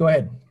Candace, go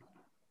ahead.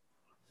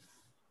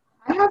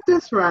 I have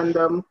this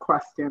random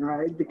question,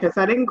 right? Because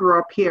I didn't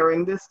grow up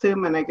hearing this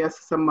term, and I guess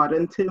it's a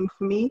modern term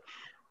for me.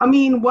 I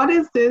mean, what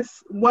is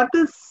this? What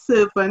does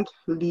servant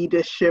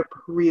leadership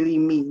really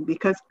mean?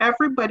 Because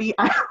everybody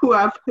who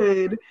I've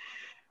heard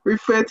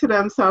refer to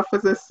themselves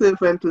as a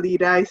servant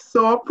leader, I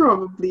saw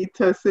probably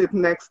to a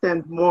certain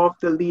extent more of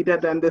the leader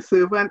than the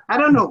servant. I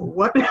don't know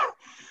what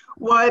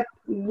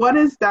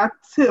is that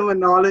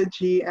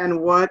terminology,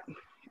 and what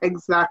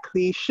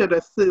exactly should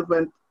a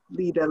servant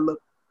leader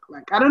look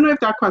like? I don't know if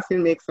that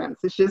question makes sense.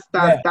 It's just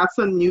that That's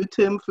a new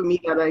term for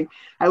me that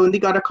I only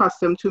got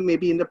accustomed to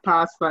maybe in the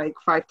past 5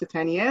 to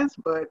 10 years,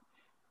 but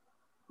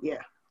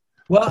yeah.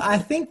 Well, I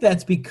think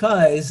that's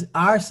because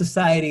our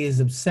society is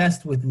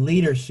obsessed with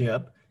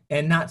leadership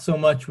and not so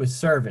much with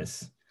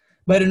service.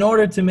 But in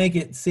order to make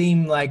it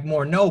seem like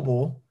more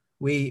noble,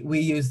 we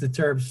use the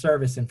term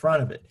service in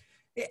front of it.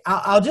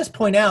 I'll just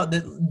point out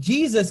that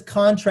Jesus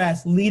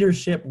contrasts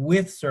leadership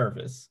with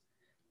service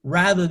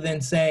rather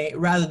than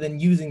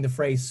using the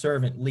phrase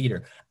servant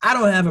leader. I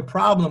don't have a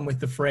problem with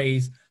the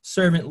phrase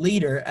servant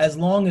leader as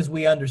long as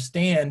we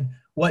understand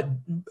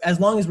as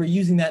long as we're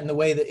using that in the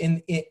way that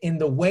in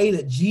the way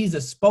that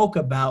Jesus spoke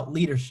about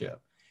leadership.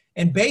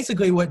 And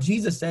basically what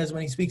Jesus says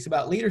when he speaks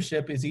about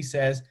leadership is he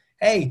says,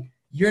 hey,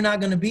 you're not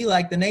going to be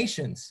like the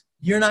nations.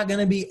 You're not going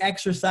to be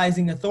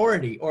exercising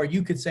authority, or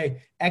you could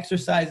say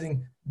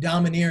exercising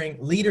domineering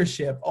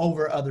leadership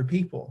over other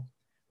people.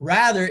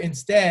 Rather,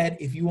 instead,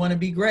 if you want to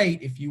be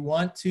great, if you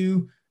want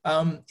to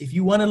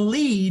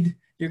lead,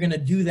 you're going to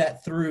do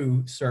that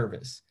through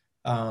service.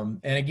 And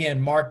again,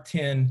 Mark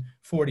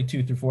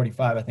 10:42-45,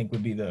 I think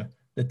would be the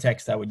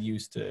text I would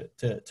use to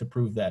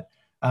prove that.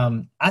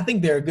 I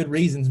think there are good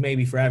reasons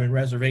maybe for having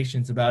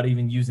reservations about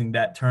even using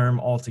that term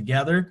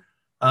altogether,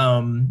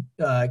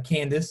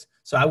 Candace.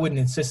 So I wouldn't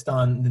insist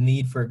on the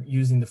need for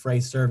using the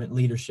phrase servant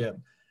leadership.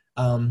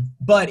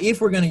 But if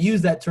we're going to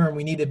use that term,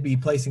 we need to be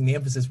placing the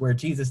emphasis where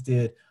Jesus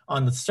did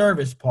on the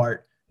service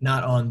part,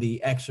 not on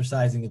the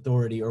exercising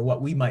authority or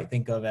what we might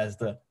think of as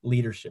the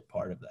leadership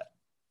part of that.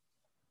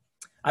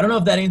 I don't know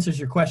if that answers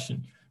your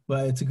question,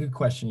 but it's a good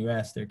question you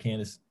asked there,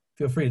 Candace.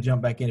 Feel free to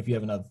jump back in if you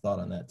have another thought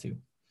on that too.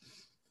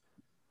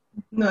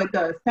 No, it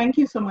does. Thank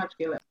you so much,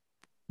 Caleb.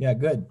 Yeah,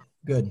 good.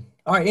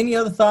 All right, any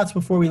other thoughts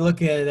before we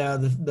look at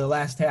the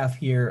last half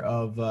here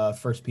of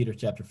 1 Peter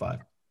chapter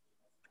 5?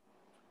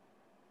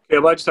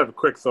 Caleb, I just have a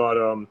quick thought.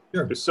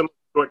 Sure. There's some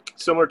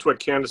similar to what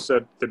Candace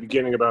said at the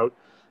beginning about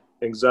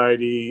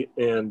anxiety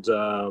and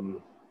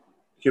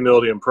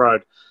humility and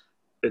pride.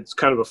 It's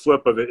kind of a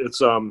flip of it.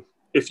 It's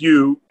if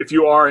you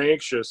are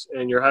anxious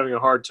and you're having a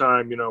hard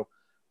time,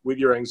 with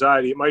your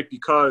anxiety, it might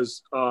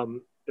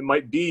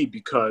be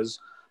because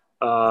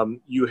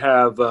you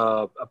have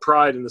a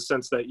pride in the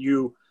sense that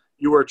you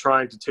are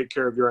trying to take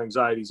care of your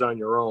anxieties on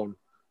your own.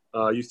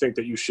 You think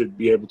that you should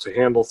be able to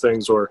handle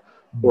things or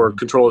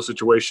control a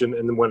situation,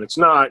 and then when it's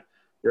not,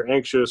 you're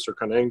anxious or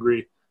kind of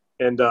angry,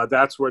 and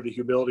that's where the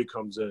humility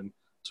comes in,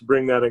 to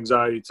bring that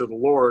anxiety to the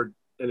Lord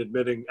and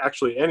admitting,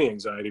 actually any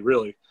anxiety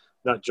really,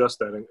 not just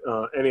that,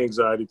 any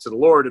anxiety to the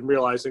Lord, and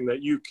realizing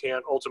that you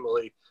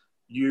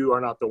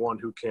are not the one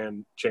who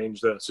can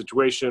change the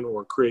situation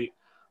or create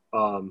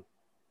or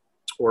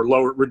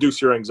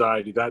reduce your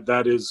anxiety.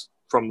 That is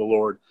from the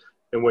Lord.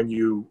 And when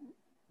you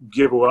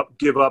give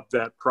up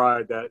that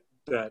pride,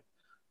 that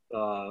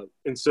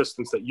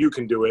insistence that you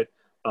can do it,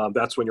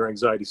 that's when your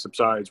anxiety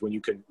subsides, when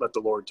you can let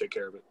the Lord take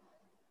care of it.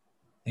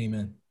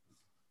 Amen.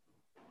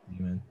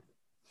 Amen.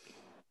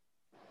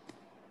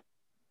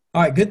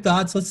 All right, good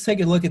thoughts. Let's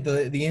take a look at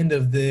the end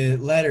of the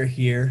letter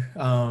here.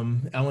 I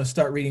want to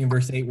start reading in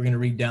verse 8. We're going to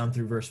read down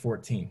through verse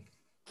 14.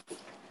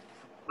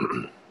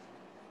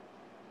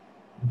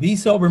 Be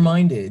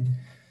sober-minded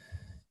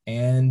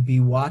and be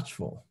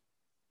watchful.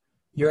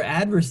 Your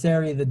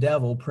adversary, the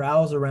devil,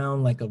 prowls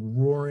around like a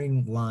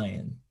roaring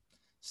lion,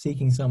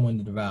 seeking someone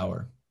to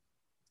devour.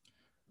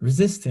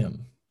 Resist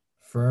him,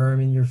 firm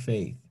in your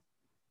faith,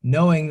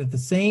 knowing that the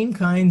same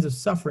kinds of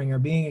suffering are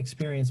being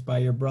experienced by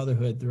your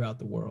brotherhood throughout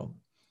the world.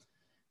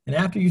 And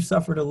after you've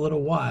suffered a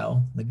little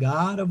while, the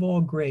God of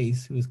all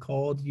grace, who has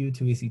called you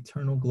to his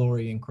eternal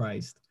glory in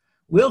Christ,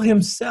 will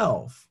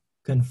himself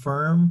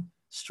confirm,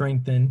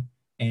 strengthen,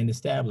 and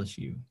establish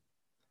you.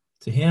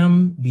 To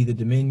him be the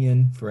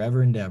dominion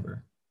forever and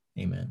ever.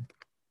 Amen.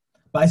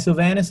 By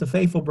Silvanus, a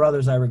faithful brother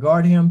as I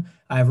regard him,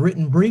 I have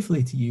written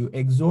briefly to you,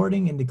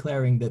 exhorting and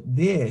declaring that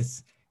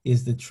this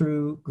is the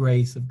true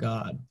grace of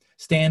God.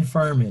 Stand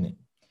firm in it.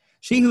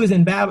 She who is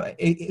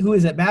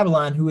at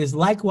Babylon, who is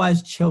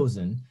likewise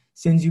chosen,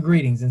 sends you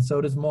greetings, and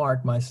so does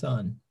Mark, my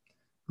son.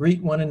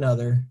 Greet one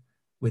another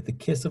with the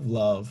kiss of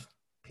love.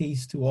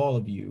 Peace to all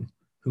of you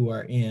who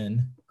are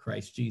in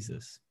Christ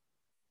Jesus.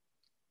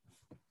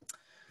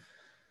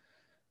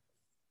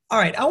 All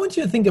right, I want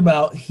you to think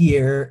about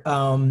here,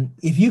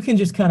 if you can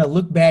just kind of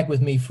look back with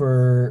me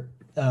for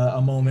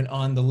a moment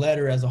on the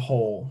letter as a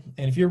whole.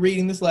 And if you're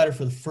reading this letter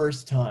for the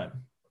first time,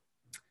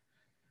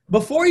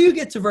 before you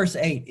get to verse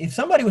 8, if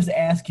somebody was to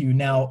ask you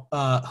now,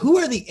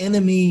 who's the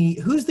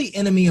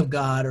enemy of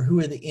God, or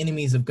who are the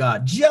enemies of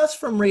God, just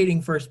from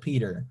reading 1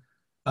 Peter,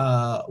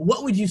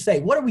 what would you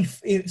say?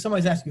 If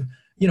somebody's asking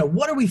you,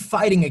 what are we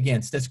fighting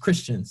against as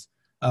Christians?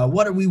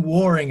 What are we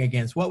warring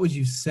against? What would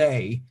you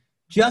say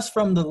just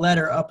from the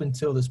letter up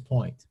until this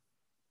point?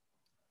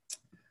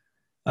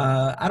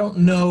 I don't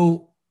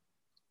know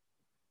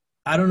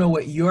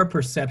what your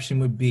perception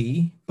would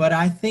be, but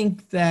I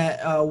think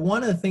that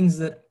one of the things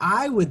that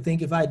I would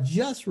think if I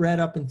just read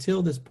up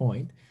until this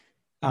point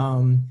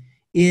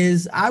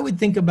is I would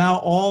think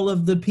about all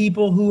of the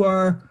people who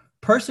are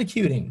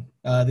persecuting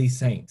these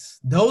saints.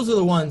 Those are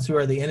the ones who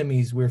are the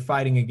enemies we're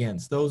fighting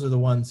against. Those are the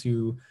ones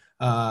who,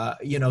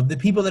 the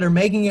people that are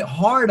making it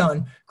hard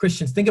on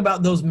Christians. Think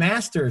about those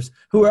masters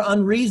who are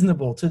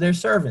unreasonable to their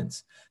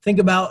servants. Think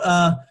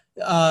about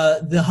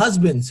the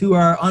husbands who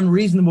are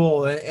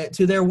unreasonable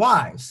to their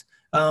wives.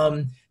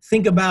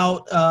 Think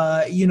about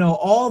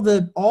all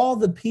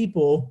the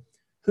people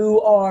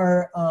who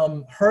are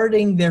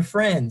hurting their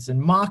friends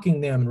and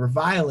mocking them and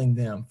reviling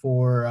them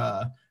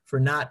for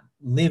not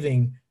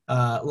living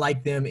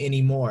like them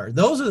anymore.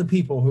 Those are the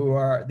people who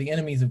are the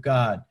enemies of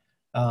God.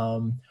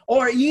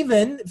 Or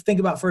even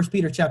think about 1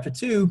 Peter chapter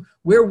 2,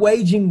 we're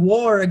waging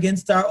war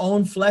against our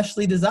own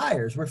fleshly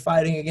desires. We're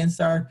fighting against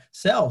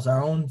ourselves,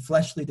 our own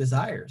fleshly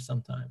desires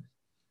sometimes.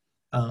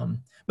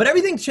 But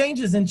everything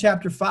changes in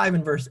chapter 5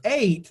 and verse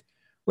 8,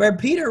 where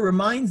Peter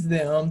reminds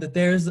them that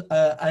there's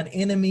an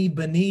enemy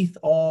beneath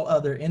all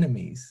other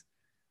enemies.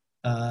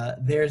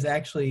 There's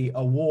actually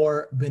a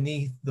war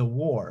beneath the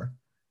war.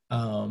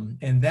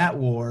 And that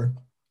war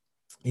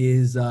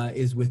is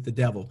with the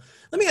devil.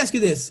 Let me ask you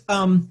this.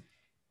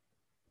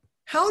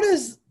 How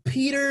does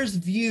Peter's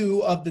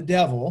view of the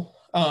devil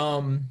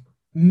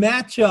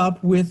match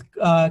up with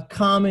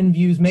common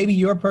views, maybe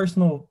your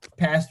personal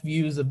past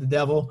views of the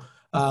devil,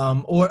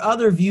 or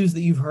other views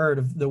that you've heard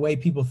of the way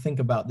people think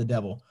about the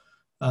devil?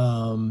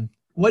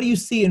 What do you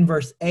see in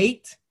verse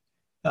 8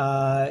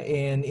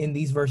 and in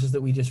these verses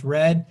that we just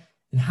read?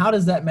 And how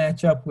does that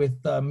match up with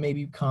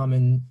maybe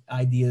common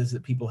ideas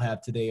that people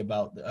have today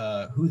about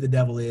who the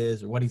devil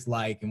is, or what he's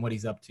like and what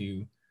he's up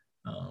to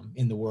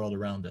in the world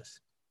around us?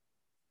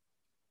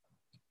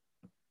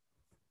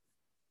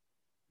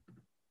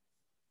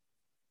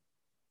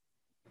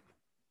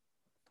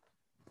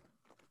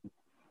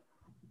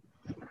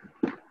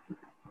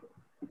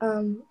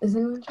 Is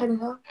anyone trying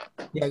to help?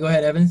 Yeah, go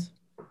ahead, Evans.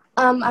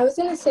 I was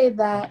gonna say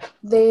that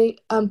they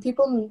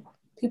people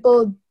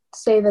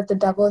say that the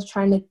devil is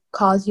trying to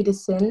cause you to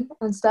sin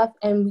and stuff,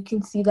 and we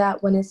can see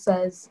that when it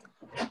says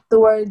the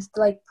words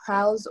like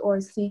prowls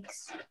or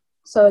seeks,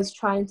 so it's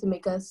trying to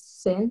make us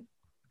sin.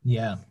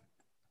 Yeah,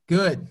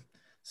 good.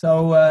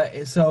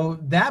 So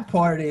that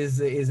part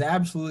is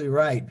absolutely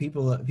right.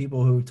 People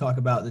who talk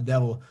about the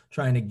devil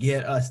trying to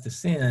get us to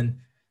sin,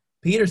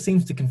 Peter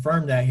seems to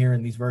confirm that here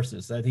in these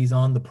verses, that he's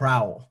on the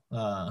prowl.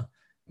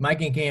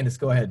 Mike and Candace,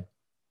 go ahead.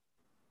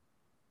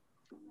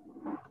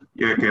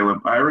 Yeah,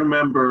 Caleb, I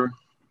remember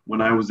when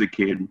I was a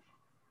kid,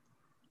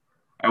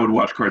 I would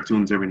watch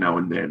cartoons every now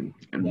and then.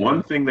 And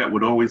one thing that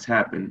would always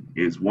happen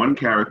is one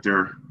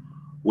character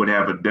would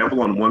have a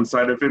devil on one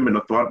side of him in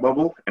a thought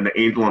bubble and an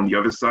angel on the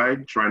other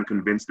side trying to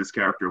convince this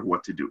character of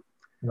what to do.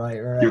 Right.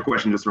 Your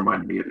question just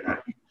reminded me of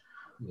that.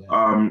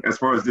 Yeah. As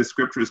far as this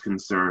scripture is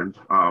concerned,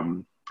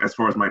 as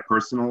far as my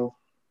personal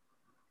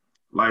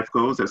life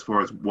goes, as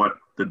far as what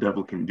the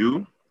devil can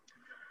do,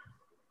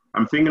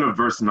 I'm thinking of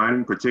verse 9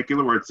 in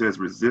particular, where it says,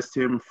 resist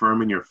him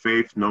firm in your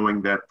faith,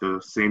 knowing that the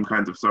same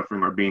kinds of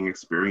suffering are being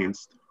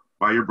experienced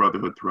by your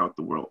brotherhood throughout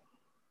the world.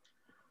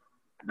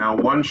 Now,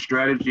 one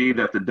strategy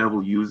that the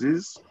devil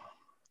uses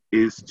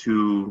is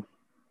to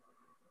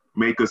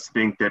make us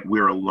think that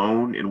we're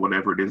alone in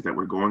whatever it is that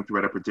we're going through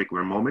at a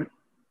particular moment.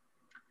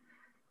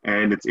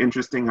 And it's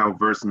interesting how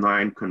verse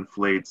 9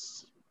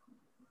 conflates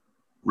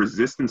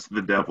resistance to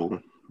the devil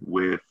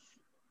with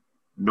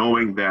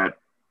knowing that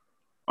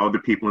other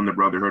people in the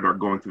brotherhood are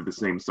going through the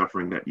same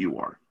suffering that you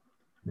are.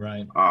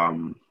 Right.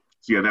 So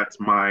yeah, that's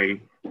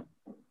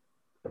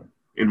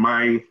in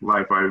my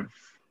life, I've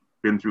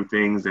been through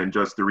things, and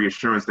just the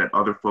reassurance that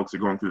other folks are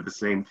going through the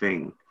same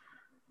thing,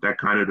 that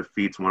kind of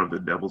defeats one of the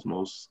devil's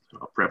most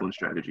prevalent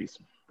strategies.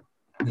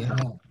 Yeah.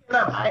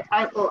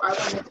 I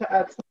wanted to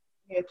add something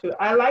here too.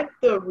 I like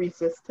the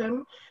resist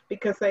him,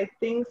 because I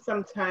think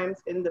sometimes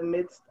in the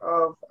midst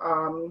of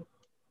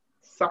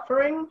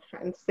suffering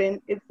and sin,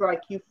 it's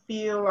like you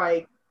feel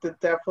like the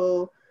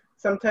devil,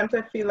 sometimes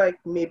I feel like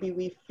maybe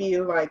we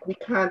feel like we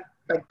can't,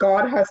 like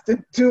God has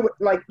to do it,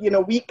 like,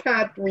 we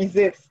can't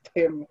resist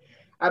him.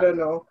 I don't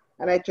know.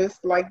 And I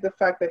just like the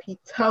fact that he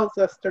tells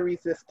us to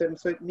resist him.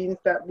 So it means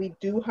that we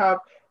do have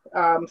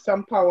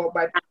some power,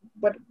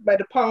 but by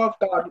the power of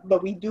God,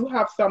 but we do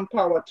have some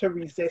power to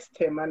resist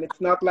him. And it's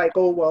not like,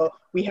 oh, well,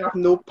 we have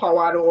no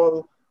power at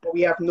all, or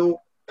we have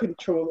no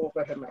control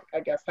over him,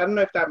 I guess. I don't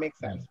know if that makes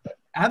sense. But.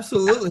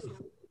 Absolutely.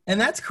 And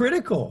that's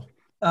critical.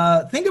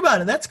 Think about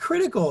it. That's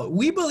critical.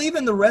 We believe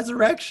in the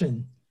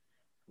resurrection.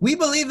 We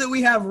believe that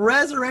we have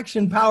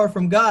resurrection power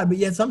from God, but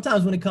yet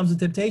sometimes when it comes to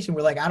temptation,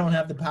 we're like, I don't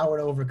have the power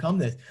to overcome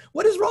this.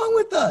 What is wrong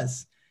with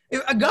us?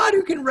 A God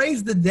who can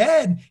raise the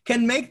dead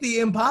can make the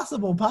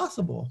impossible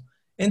possible.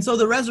 And so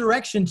the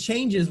resurrection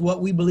changes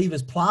what we believe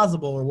is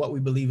plausible or what we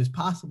believe is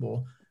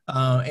possible.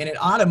 And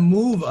it ought to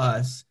move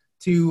us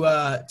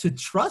to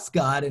trust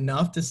God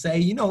enough to say,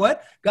 you know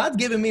what? God's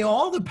given me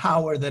all the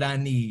power that I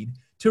need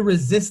to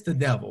resist the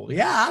devil.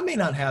 Yeah, I may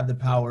not have the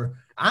power.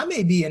 I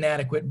may be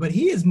inadequate, but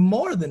he is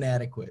more than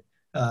adequate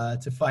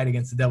to fight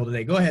against the devil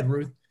today. Go ahead,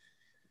 Ruth.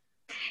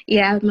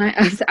 Yeah,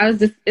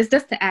 it's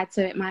just to add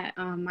to it,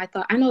 my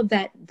thought. I know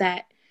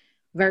that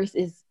verse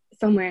is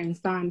somewhere in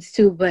Psalms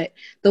too, but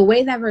the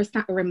way that verse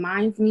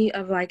reminds me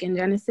of like in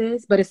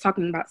Genesis, but it's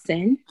talking about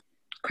sin,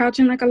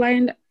 crouching like a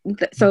lion.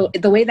 So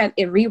the way that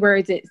it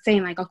rewords it,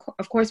 saying like,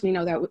 of course we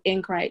know that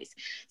in Christ,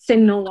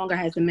 sin no longer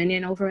has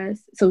dominion over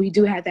us. So we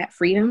do have that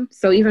freedom.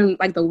 So even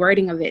like the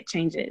wording of it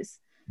changes.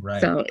 Right.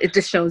 So it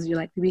just shows you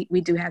like we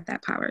do have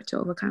that power to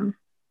overcome.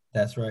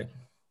 That's right.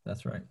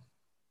 That's right.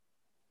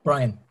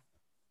 Brian.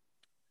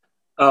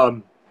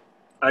 I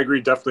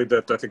agree definitely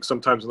that I think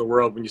sometimes in the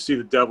world when you see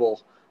the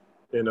devil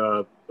in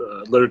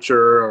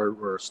literature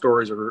or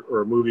stories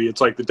or a movie, it's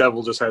like the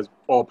devil just has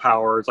all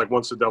power. It's like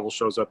once the devil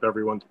shows up,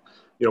 everyone's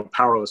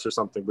powerless or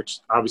something, which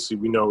obviously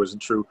we know isn't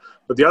true.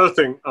 But the other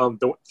thing,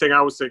 the thing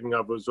I was thinking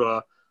of was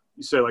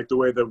you say like the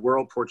way the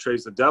world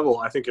portrays the devil.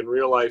 I think in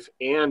real life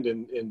and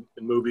in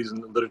movies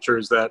and literature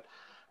is that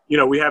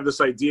we have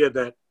this idea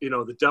that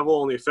the devil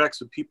only affects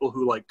the people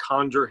who like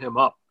conjure him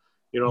up.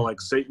 Like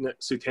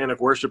satanic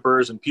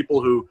worshipers and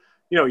people who,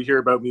 you hear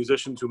about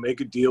musicians who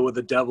make a deal with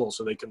the devil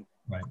so they can,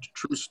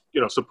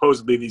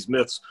 supposedly these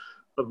myths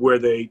of where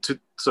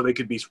so they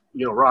could be,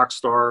 rock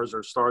stars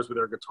or stars with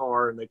their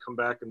guitar, and they come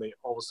back and they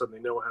all of a sudden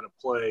they know how to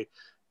play.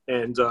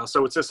 And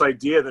so it's this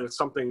idea that it's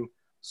something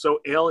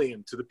so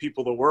alien to the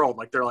people of the world.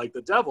 Like they're like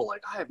the devil,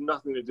 like I have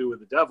nothing to do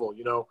with the devil.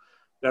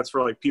 That's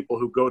for like people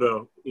who go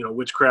to,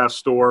 witchcraft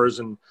stores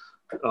and,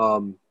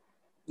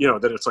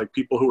 that it's like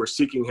people who are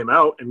seeking him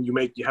out, and you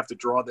have to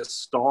draw this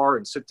star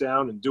and sit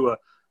down and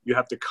you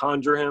have to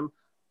conjure him.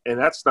 And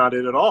that's not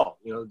it at all.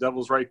 The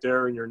devil's right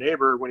there in your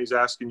neighbor when he's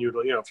asking you to,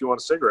 if you want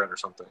a cigarette or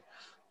something.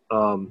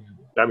 I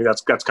mean,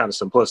 that's kind of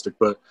simplistic,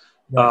 but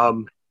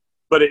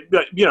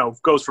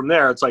it, goes from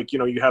there. It's like,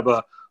 you have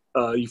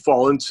you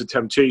fall into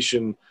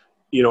temptation,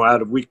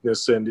 out of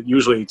weakness, and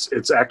usually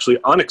it's actually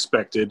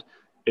unexpected,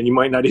 and you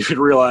might not even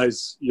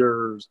realize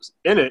you're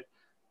in it.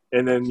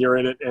 And then you're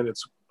in it, and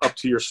it's up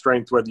to your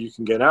strength whether you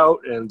can get out.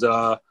 And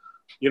that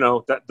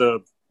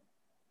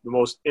the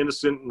most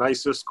innocent,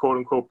 nicest, quote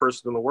unquote,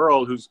 person in the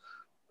world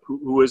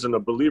who isn't a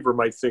believer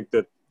might think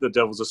that the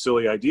devil's a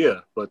silly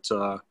idea, but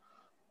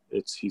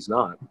he's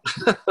not.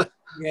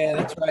 Yeah,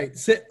 that's right.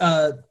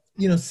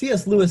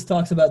 C.S. Lewis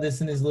talks about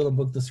this in his little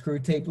book, The Screw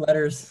Tape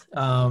Letters,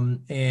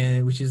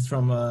 and which is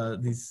from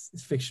this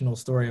fictional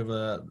story of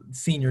a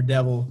senior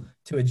devil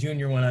to a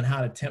junior one on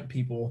how to tempt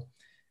people.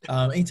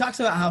 And he talks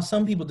about how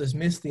some people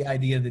dismiss the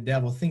idea of the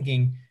devil,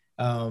 thinking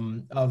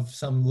of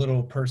some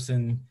little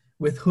person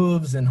with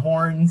hooves and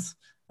horns,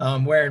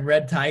 wearing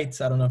red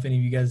tights. I don't know if any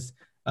of you guys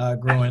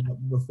growing up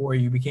before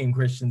you became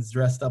Christians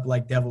dressed up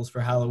like devils for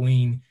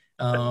Halloween,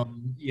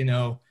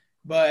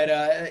 But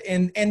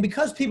and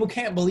because people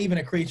can't believe in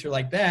a creature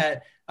like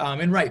that,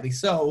 and rightly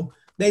so,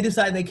 they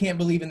decide they can't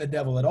believe in the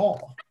devil at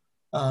all.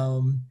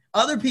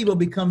 Other people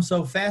become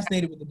so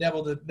fascinated with the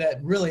devil that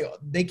really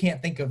they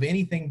can't think of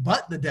anything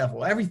but the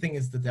devil. Everything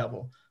is the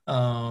devil,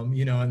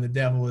 and the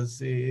devil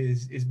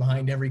is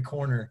behind every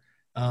corner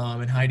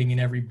and hiding in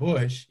every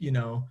bush.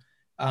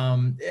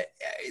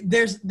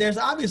 There's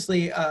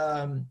obviously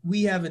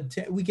we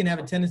can have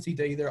a tendency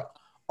to either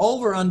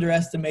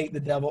underestimate the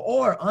devil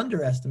or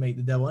underestimate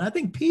the devil. And I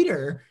think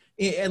Peter,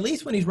 at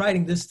least when he's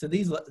writing this to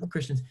these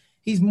Christians,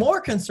 he's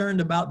more concerned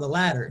about the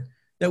latter,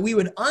 that we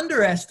would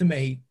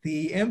underestimate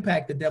the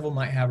impact the devil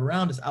might have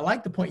around us. I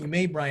like the point you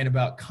made, Brian,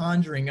 about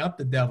conjuring up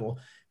the devil,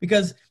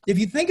 because if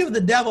you think of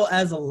the devil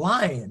as a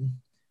lion,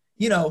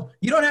 you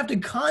don't have to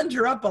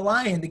conjure up a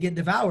lion to get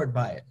devoured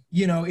by it.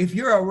 If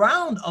you're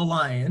around a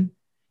lion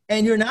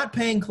and you're not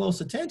paying close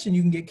attention,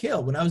 you can get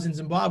killed. When I was in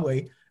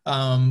Zimbabwe,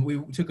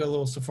 we took a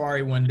little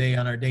safari one day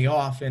on our day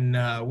off and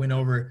went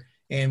over,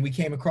 and we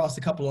came across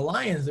a couple of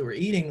lions that were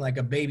eating like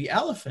a baby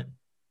elephant.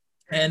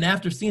 And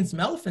after seeing some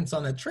elephants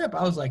on that trip,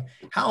 I was like,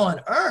 how on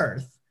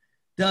earth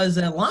does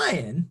a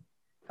lion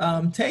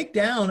take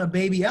down a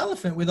baby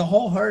elephant with a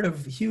whole herd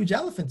of huge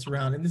elephants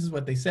around? And this is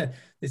what they said.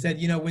 They said,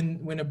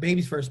 when a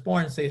baby's first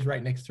born, it stays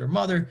right next to her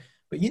mother.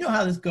 But you know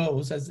how this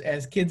goes.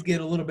 As kids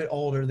get a little bit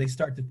older, they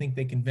start to think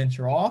they can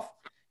venture off.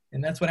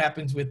 And that's what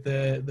happens with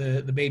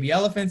the baby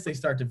elephants. They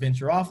start to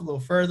venture off a little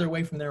further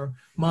away from their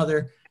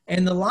mother.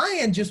 And the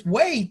lion just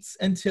waits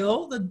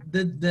until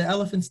the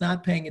elephant's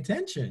not paying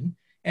attention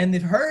and the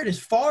herd is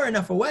far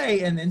enough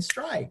away and then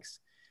strikes.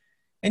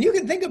 And you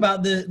can think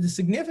about the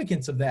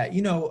significance of that.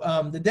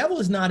 The devil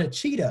is not a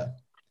cheetah.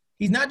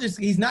 He's not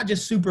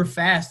just super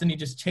fast and he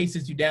just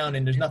chases you down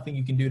and there's nothing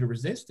you can do to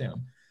resist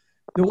him.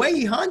 The way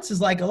he hunts is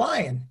like a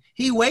lion.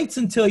 He waits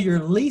until you're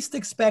least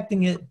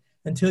expecting it,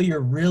 until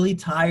you're really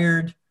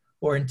tired,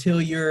 or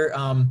until you're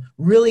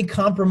really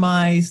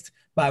compromised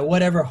by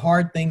whatever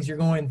hard things you're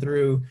going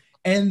through.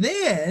 And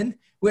then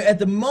at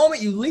the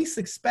moment you least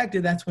expect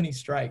it, that's when he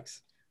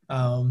strikes.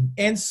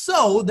 And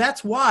so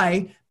that's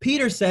why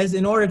Peter says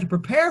in order to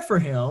prepare for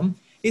him,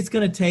 it's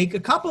going to take a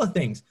couple of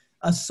things: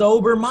 a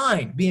sober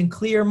mind, being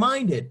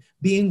clear-minded,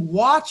 being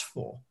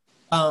watchful,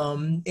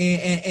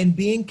 and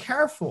being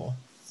careful.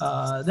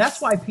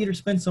 That's why Peter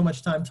spends so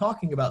much time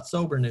talking about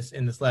soberness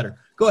in this letter.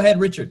 Go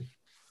ahead, Richard.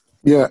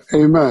 Yeah,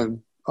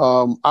 amen.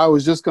 I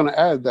was just going to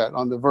add that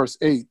on the verse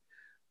 8.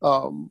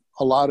 A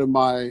lot of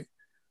my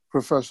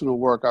professional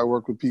work, I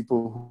work with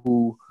people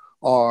who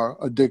are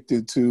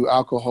addicted to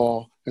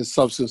alcohol and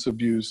substance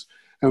abuse.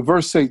 And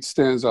verse 8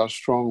 stands out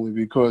strongly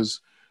because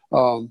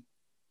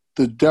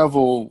the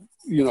devil,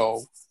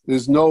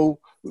 there's no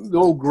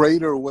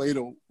greater way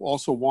to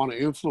also want to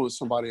influence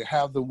somebody,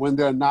 have them when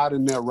they're not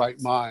in their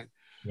right mind.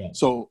 Yeah.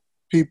 So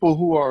people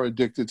who are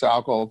addicted to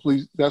alcohol,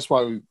 please, that's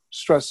why we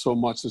stress so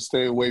much to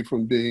stay away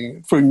from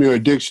your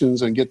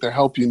addictions and get the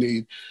help you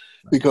need,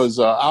 because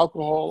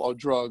alcohol or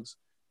drugs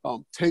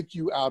take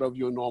you out of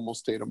your normal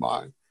state of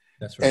mind.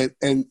 That's right.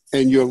 And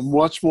you're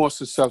much more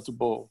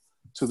susceptible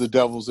to the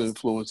devil's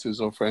influences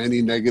or for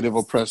any negative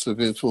oppressive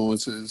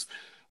influences,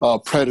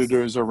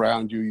 predators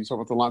around you. You talk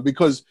about the line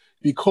because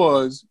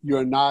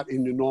you're not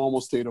in your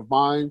normal state of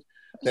mind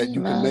that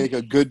you can make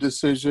a good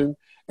decision,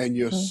 and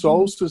you're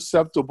so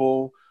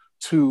susceptible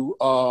to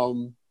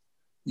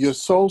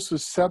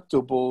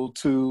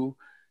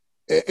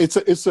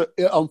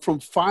from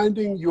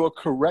finding your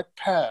correct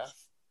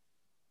path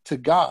to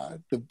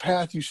God, the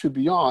path you should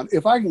be on.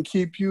 If I can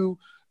keep you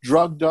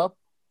drugged up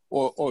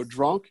or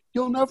drunk,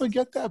 you'll never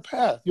get that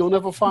path. You'll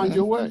never find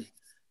your way.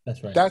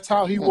 That's right. That's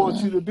how he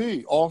wants you to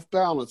be, off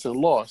balance and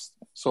lost.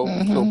 So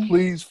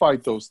please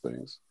fight those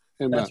things.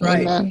 Amen. That's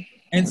right. Amen.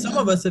 And some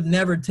of us have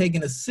never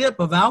taken a sip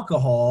of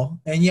alcohol,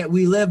 and yet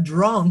we live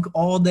drunk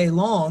all day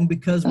long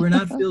because we're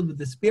not filled with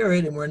the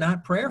Spirit and we're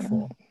not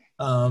prayerful.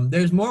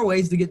 There's more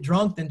ways to get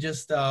drunk than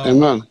just...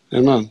 Amen.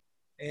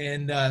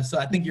 And so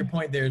I think your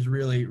point there is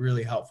really,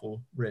 really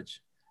helpful, Rich.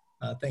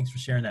 Thanks for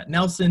sharing that.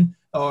 Nelson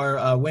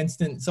or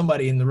Winston,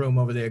 somebody in the room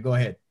over there, go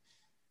ahead.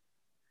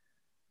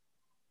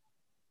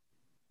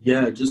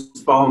 Yeah,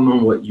 just following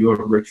on what you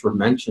and Rich were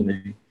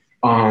mentioning.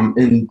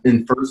 In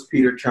 1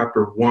 Peter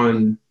chapter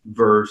 1,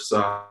 verse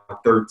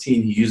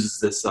 13, he uses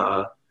this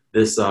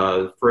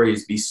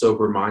phrase, be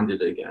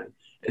sober-minded again.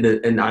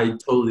 And I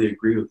totally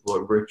agree with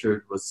what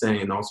Richard was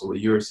saying, and also what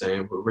you were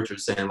saying. What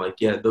Richard's saying, like,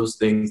 yeah, those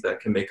things that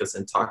can make us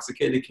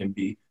intoxicated can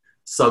be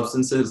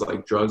substances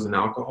like drugs and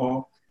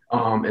alcohol,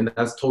 and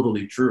that's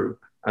totally true.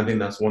 I think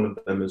that's one of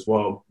them as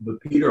well. But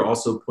Peter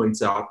also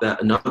points out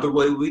that another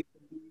way we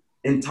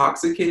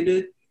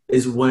intoxicated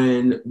is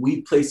when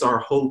we place our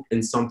hope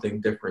in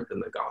something different than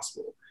the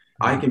gospel.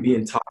 I can be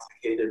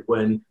intoxicated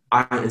when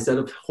instead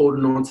of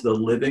holding on to the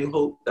living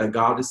hope that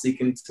God is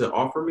seeking to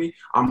offer me,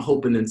 I'm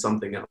hoping in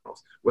something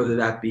else, whether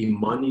that be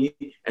money.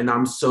 And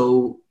I'm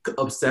so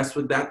obsessed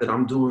with that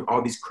I'm doing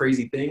all these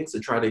crazy things to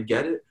try to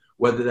get it,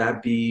 whether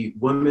that be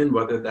women,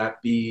 whether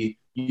that be,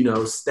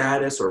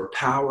 status or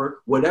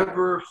power,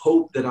 whatever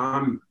hope that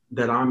I'm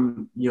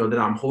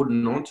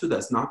holding on to,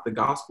 that's not the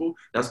gospel,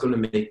 that's going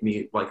to make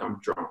me like I'm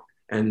drunk.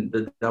 And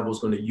the devil's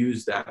going to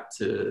use that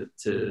to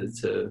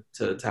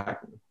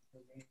attack me.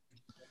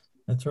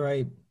 That's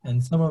right.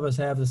 And some of us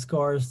have the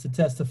scars to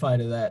testify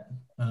to that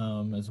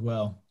as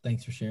well.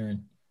 Thanks for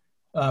sharing.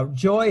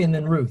 Joy and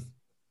then Ruth.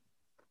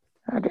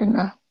 I didn't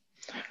know.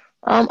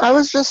 I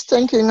was just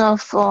thinking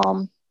of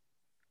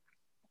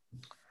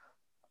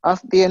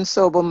being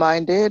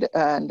sober-minded,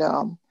 and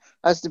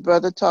as the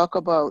brother talked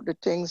about the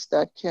things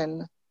that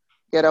can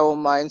get our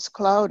minds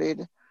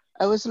clouded,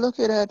 I was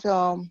looking at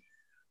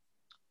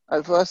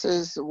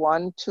verses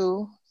 1,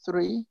 2,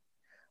 3,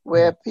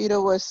 where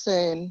Peter was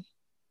saying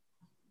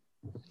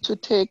to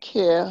take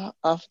care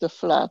of the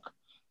flock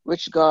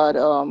which God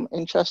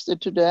entrusted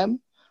to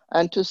them,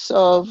 and to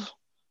serve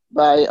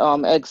by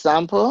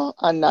example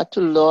and not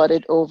to lord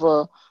it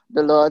over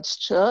the Lord's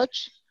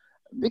church,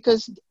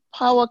 because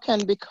power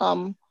can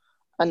become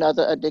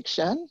another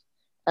addiction,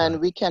 and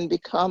we can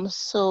become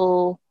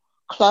so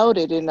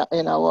clouded in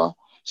our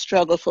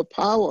struggle for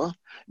power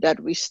that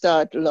we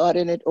start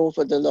lording it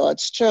over the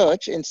Lord's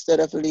church instead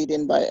of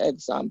leading by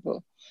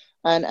example.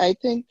 And I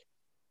think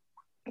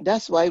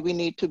that's why we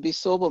need to be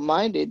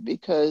sober-minded,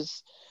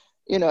 because,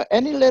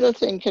 any little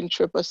thing can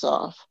trip us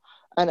off.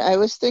 And I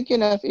was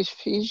thinking of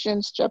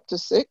Ephesians chapter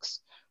 6,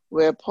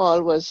 where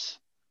Paul was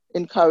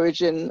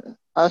encouraging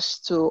us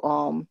to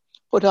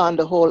put on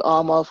the whole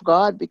armor of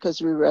God,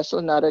 because we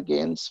wrestle not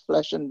against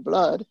flesh and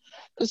blood.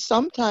 Because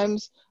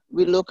sometimes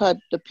we look at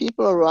the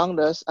people around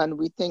us and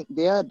we think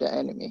they are the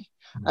enemy.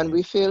 And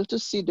we fail to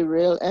see the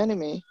real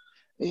enemy,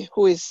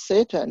 who is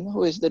Satan,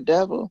 who is the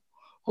devil.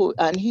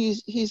 And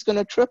he's going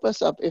to trip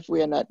us up if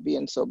we are not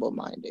being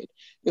sober-minded,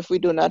 if we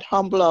do not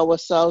humble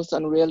ourselves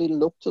and really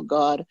look to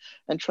God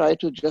and try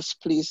to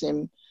just please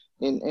him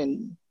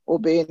in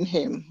obeying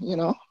him,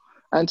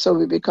 and so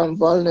we become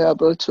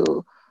vulnerable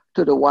to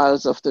the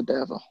wiles of the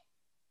devil.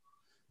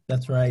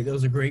 That's right.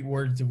 Those are great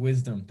words of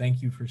wisdom.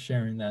 Thank you for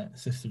sharing that,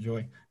 Sister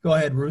Joy. Go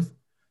ahead, Ruth.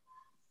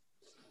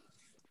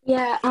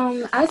 Yeah,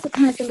 I was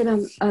kind of thinking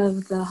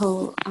of the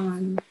whole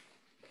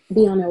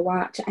be on our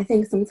watch. I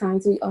think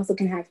sometimes we also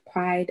can have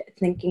pride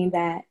thinking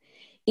that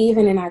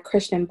even in our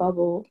Christian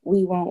bubble,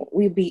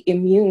 we'd be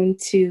immune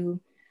to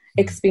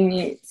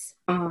experience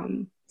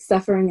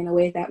suffering in a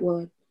way that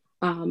would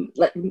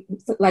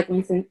like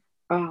Winston,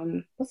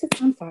 I'm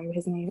sorry,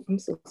 his name, I'm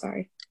so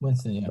sorry.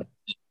 Winston, yeah.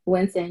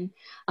 Winston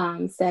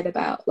said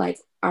about like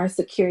our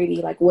security,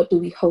 like what do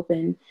we hope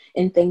in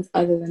things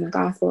other than the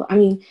gospel. I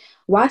mean,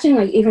 watching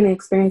like even an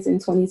experience in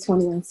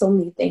 2020 when so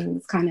many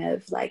things kind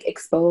of like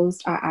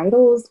exposed our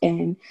idols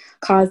and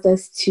caused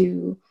us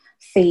to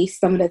face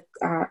some of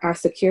our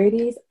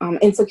securities,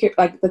 insecure,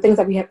 like the things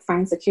that we have to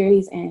find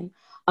securities in.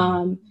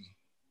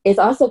 It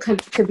also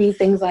could be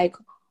things like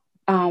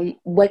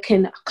what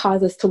can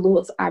cause us to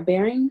lose our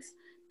bearings.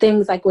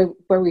 Things like where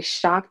we're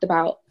shocked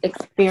about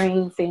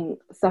experiencing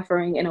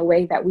suffering in a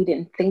way that we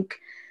didn't think,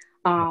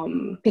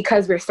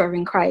 because we're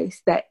serving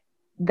Christ, that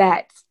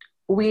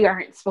we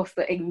aren't supposed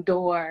to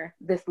endure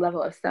this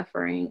level of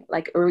suffering,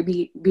 like, or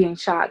being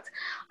shocked.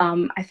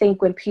 I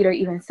think when Peter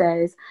even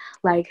says,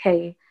 like,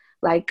 hey,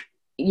 like,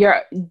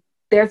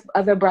 there's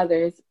other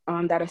brothers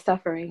that are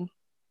suffering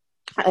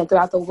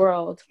throughout the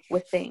world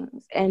with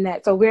things, and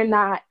that so we're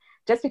not,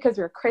 just because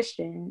we're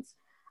Christians,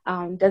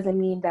 doesn't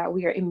mean that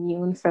we are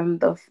immune from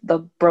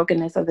the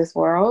brokenness of this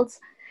world.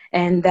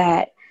 And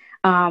that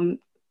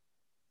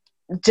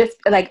just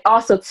like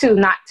also too,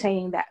 not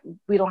saying that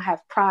we don't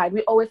have pride.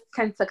 We always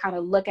tend to kind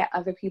of look at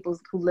other people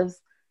who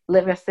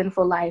live a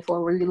sinful life,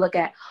 or we look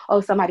at, oh,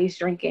 somebody's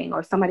drinking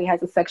or somebody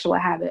has a sexual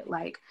habit.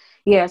 Like,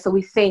 yeah, so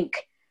we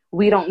think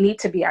we don't need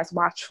to be as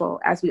watchful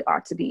as we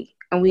ought to be.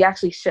 And we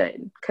actually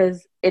should,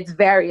 because it's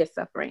various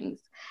sufferings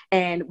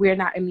and we're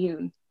not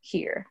immune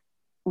here.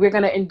 We're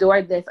going to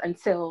endure this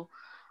until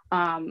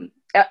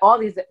all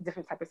these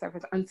different types of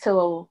sufferings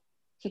until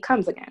he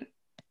comes again.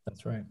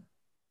 That's right.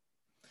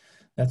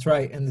 That's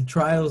right. And the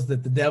trials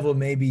that the devil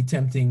may be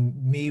tempting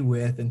me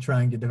with and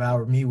trying to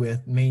devour me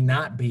with may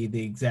not be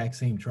the exact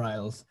same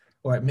trials,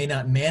 or it may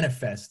not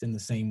manifest in the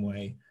same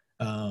way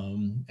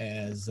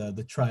as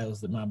the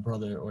trials that my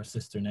brother or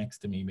sister next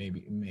to me may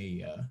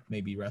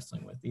be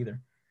wrestling with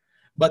either.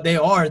 But they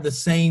are the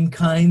same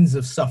kinds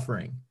of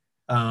suffering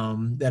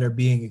that are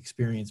being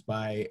experienced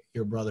by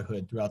your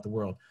brotherhood throughout the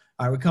world.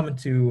 All right, we're coming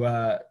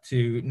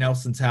to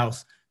Nelson's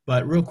house,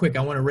 but real quick,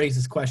 I want to raise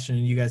this question,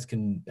 and you guys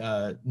can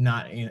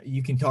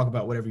you can talk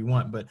about whatever you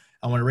want, but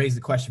I want to raise the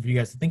question for you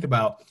guys to think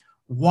about.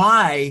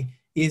 Why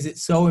is it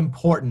so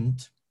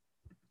important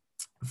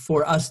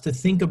for us to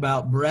think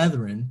about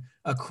brethren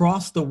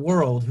across the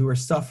world who are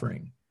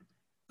suffering?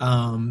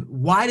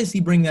 Why does he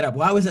bring that up?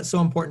 Why was that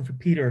so important for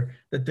Peter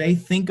that they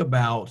think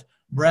about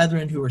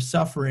brethren who are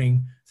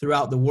suffering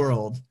throughout the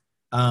world?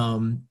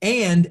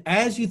 And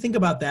as you think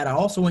about that, I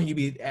also want you to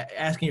be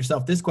asking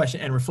yourself this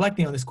question and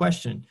reflecting on this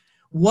question.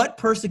 What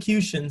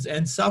persecutions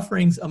and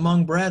sufferings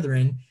among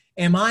brethren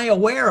am I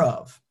aware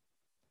of?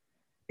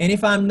 And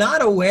if I'm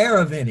not aware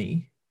of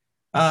any,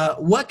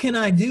 what can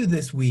I do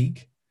this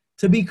week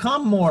to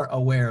become more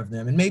aware of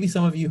them? And maybe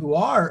some of you who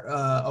are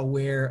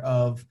aware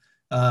of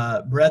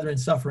brethren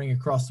suffering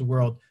across the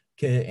world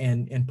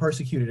and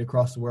persecuted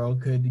across the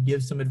world could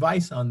give some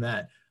advice on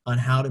that, on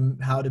how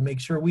to make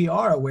sure we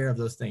are aware of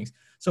those things.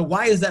 So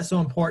why is that so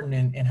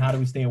important, and how do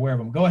we stay aware of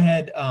them? Go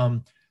ahead,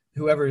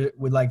 whoever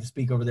would like to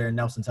speak over there in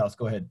Nelson's house,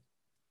 go ahead.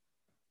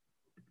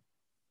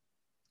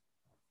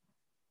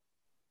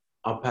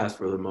 I'll pass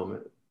for the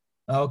moment.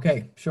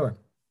 Okay, sure.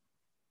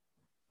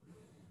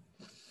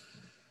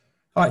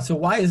 All right, so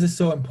why is this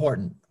so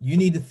important? You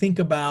need to think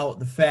about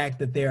the fact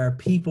that there are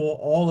people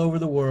all over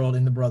the world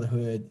in the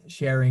Brotherhood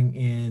sharing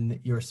in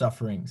your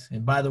sufferings.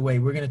 And by the way,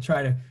 we're going to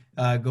try to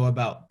go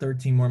about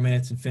 13 more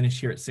minutes and finish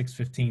here at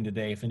 6:15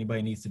 today. If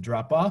anybody needs to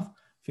drop off,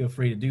 feel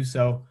free to do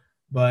so.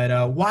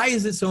 But why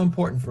is it so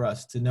important for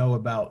us to know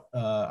about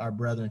our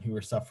brethren who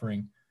are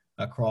suffering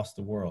across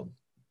the world?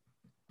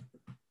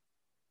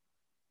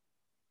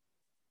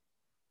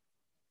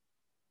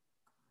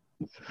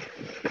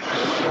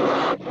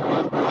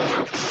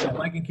 Yeah,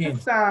 Mike and Ken.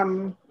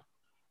 Sorry.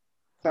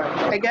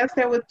 I guess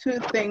there were two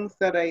things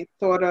that I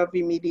thought of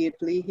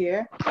immediately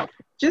here.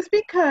 Just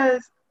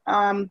because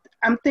I'm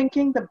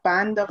thinking the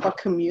band of a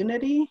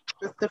community,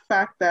 just the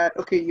fact that,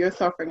 okay, you're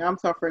suffering, I'm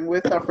suffering,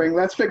 we're suffering.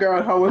 Let's figure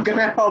out how we're going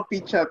to help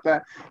each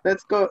other.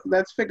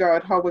 Let's figure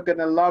out how we're going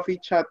to love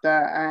each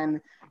other and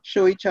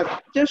show each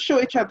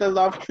other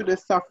love through the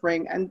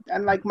suffering. And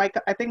like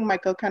Michael, I think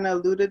Michael kind of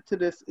alluded to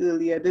this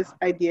earlier, this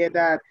idea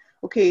that,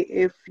 okay,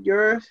 if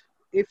you're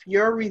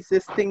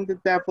resisting the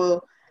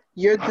devil,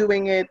 you're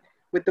doing it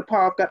with the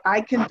power of God.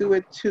 I can do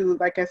it too.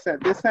 Like I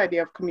said, this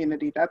idea of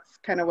community, that's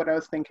kind of what I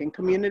was thinking.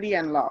 Community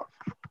and love.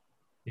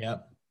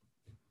 Yep.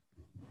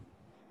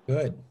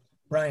 Good.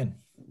 Brian.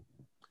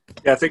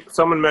 Yeah, I think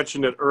someone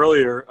mentioned it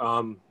earlier,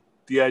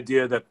 the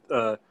idea that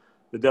the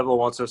devil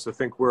wants us to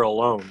think we're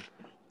alone.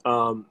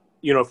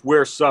 If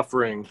we're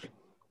suffering,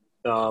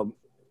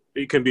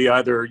 it can be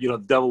either,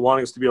 the devil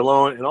wanting us to be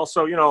alone, and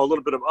also, a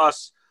little bit of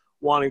us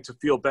wanting to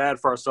feel bad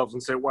for ourselves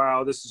and say,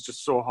 wow, this is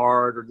just so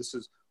hard,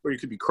 or you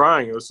could be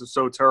crying, this is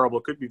so terrible.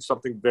 It could be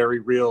something very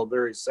real,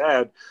 very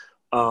sad.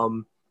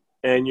 And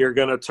you're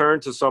going to turn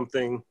to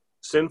something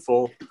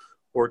sinful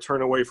or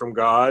turn away from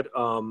God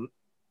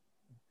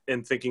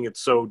and thinking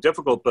it's so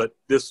difficult. But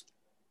this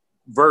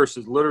verse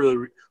is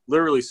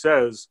literally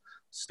says,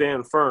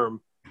 stand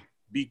firm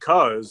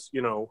because,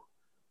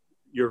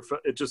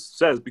 it just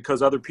says,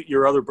 because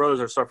your other brothers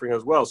are suffering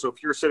as well. So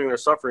if you're sitting there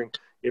suffering,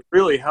 it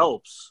really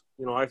helps.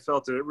 I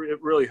felt that it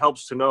really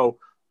helps to know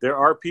there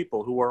are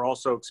people who are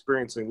also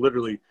experiencing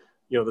literally,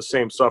 the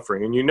same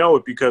suffering. And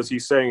it because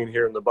he's saying it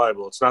here in the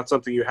Bible. It's not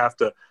something you have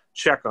to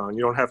check on.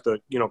 You don't have to,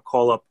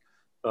 call up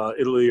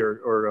Italy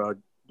or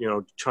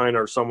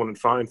China or someone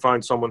and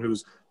find someone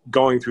who's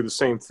going through the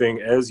same thing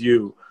as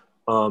you.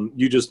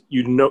 You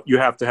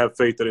have to have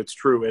faith that it's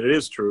true, and it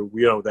is true.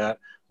 We know that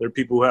there are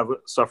people who have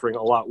suffering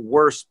a lot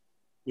worse,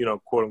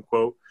 quote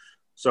unquote.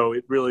 So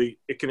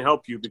it can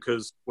help you,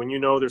 because when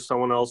there's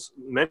someone else,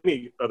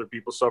 many other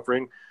people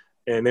suffering,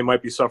 and they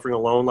might be suffering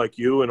alone like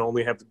you and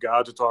only have the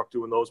God to talk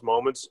to in those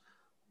moments,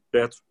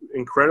 that's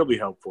incredibly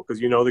helpful, because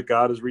that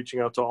God is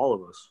reaching out to all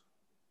of us.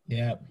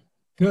 Yeah,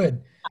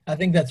 good. I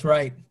think that's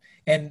right.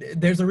 And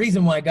there's a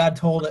reason why God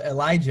told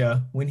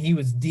Elijah when he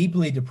was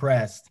deeply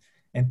depressed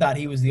and thought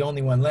he was the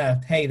only one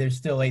left, hey, there's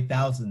still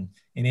 8,000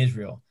 in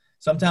Israel.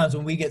 Sometimes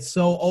when we get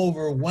so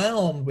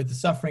overwhelmed with the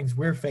sufferings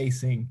we're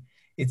facing,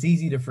 it's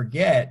easy to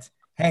forget,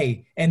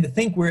 hey, and to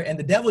think and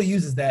the devil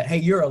uses that, hey,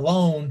 you're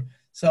alone,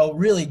 so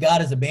really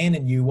God has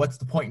abandoned you. What's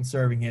the point in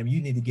serving him?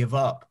 You need to give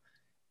up.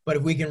 But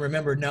if we can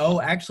remember,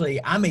 no,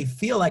 actually, I may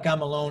feel like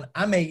I'm alone.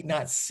 I may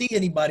not see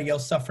anybody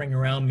else suffering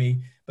around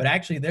me, but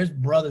actually there's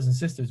brothers and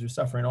sisters who are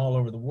suffering all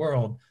over the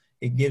world.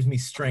 It gives me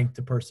strength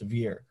to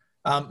persevere.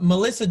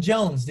 Melissa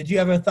Jones, did you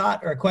have a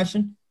thought or a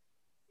question?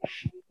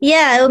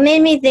 Yeah, it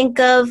made me think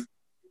of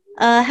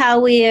how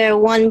we are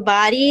one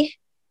body.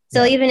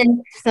 So even if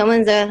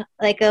someone's a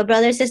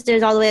brother or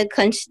sisters all the way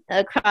across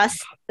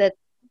the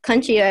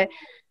country or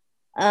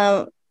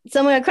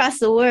somewhere across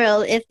the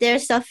world, if they're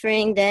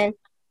suffering, then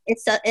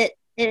it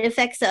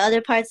affects the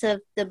other parts of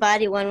the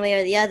body one way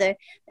or the other.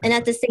 And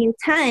at the same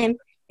time,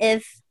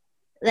 if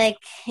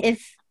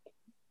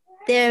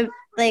they're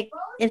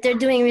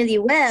doing really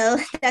well,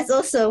 that's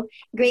also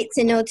great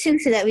to know too,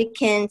 so that we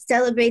can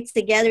celebrate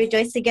together,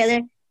 rejoice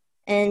together.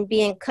 and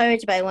be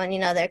encouraged by one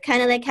another.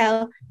 Kind of like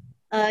how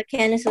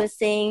Candace was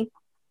saying,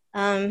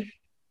 like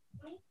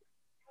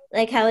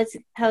how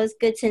it's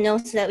good to know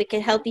so that we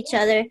can help each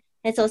other.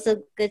 It's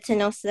also good to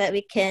know so that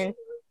we can,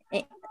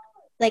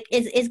 like,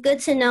 it's good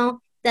to know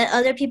that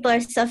other people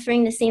are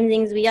suffering the same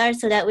things we are,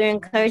 so that we're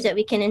encouraged that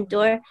we can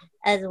endure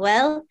as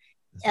well.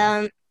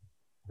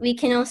 We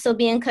can also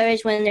be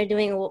encouraged when they're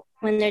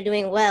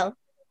doing well,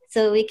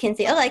 so we can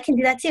say, "Oh, I can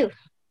do that too."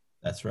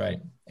 That's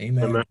right.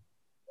 Amen.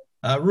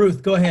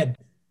 Ruth, go ahead.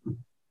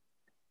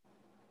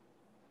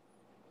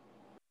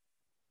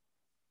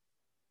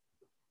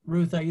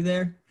 Ruth, are you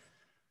there?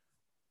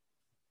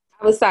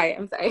 I'm sorry.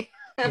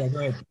 Yeah, go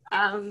ahead.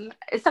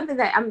 It's something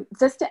that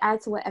just to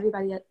add to what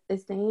everybody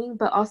is saying,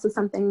 but also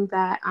something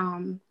that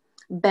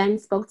Ben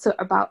spoke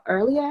about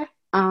earlier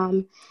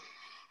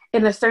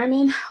in the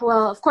sermon.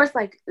 Well, of course,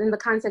 like in the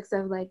context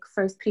of like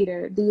First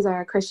Peter, these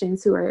are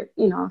Christians who are,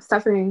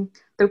 suffering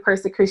through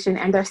persecution,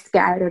 and they're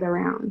scattered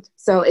around.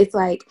 So it's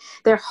like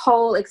their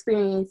whole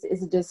experience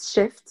is just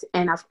shift,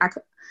 and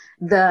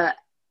the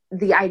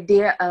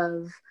idea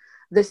of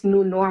this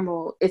new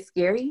normal is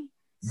scary.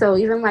 So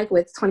even like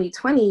with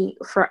 2020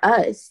 for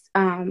us,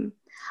 a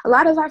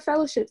lot of our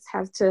fellowships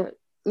have to,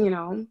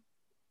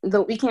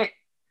 we can't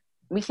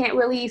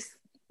really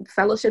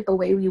fellowship the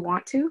way we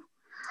want to.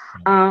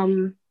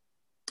 And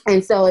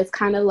so it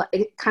kind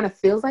of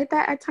feels like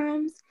that at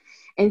times.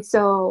 And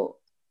so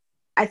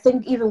I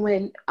think even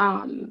when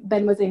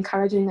Ben was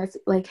encouraging us,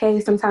 like, hey,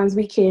 sometimes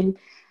we can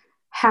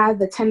have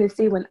the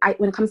tendency when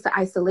it comes to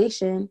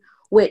isolation,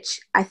 which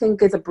I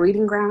think is a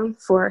breeding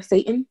ground for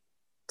Satan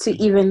to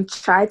even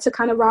try to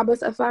kind of rob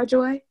us of our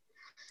joy.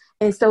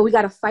 And so we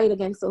got to fight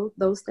against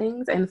those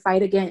things, and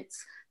fight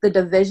against the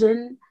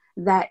division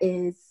that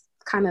is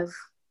kind of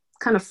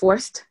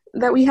forced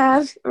that we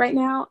have right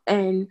now,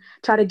 and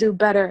try to do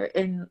better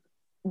in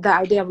the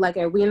idea of like,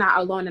 we're not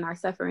alone in our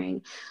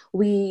suffering.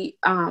 We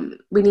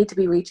need to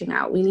be reaching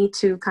out. We need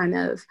to kind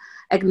of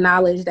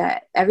acknowledge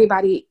that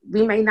everybody,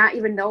 we may not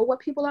even know what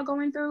people are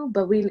going through,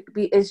 but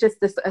it's just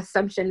this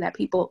assumption that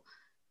people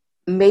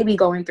may be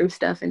going through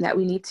stuff, and that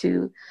we need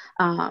to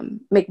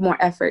make more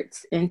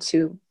efforts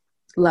into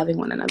loving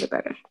one another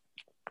better.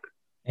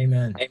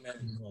 Amen.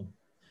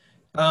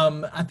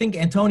 I think,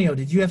 Antonio,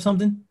 did you have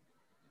something?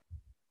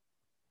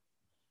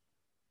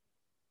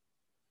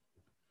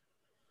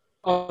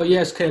 Oh,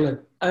 yes,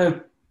 Caleb.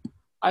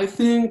 I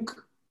think,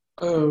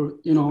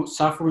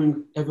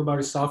 suffering,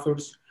 everybody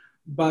suffers,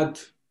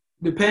 but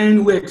the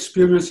pain we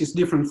experience is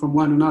different from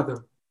one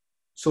another.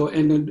 So,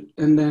 and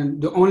then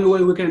the only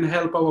way we can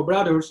help our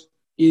brothers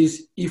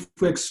is if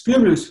we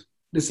experience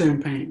the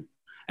same pain.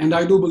 And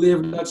I do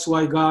believe that's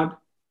why God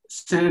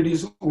sent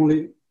his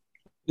only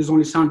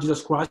son,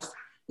 Jesus Christ,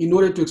 in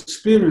order to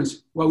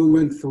experience what we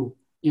went through.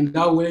 In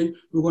that way,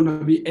 we're going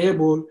to be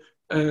able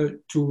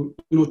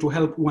to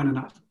help one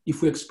another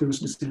if we experience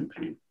the same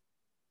pain.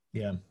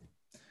 Yeah.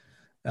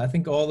 I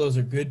think all those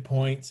are good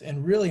points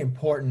and really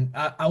important.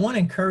 I want to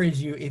encourage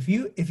you,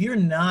 if you're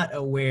not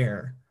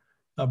aware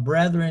of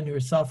brethren who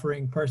are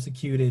suffering,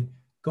 persecuted,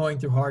 going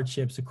through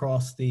hardships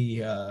across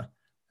the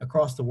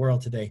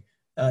world today,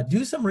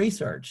 do some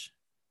research,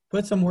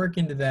 put some work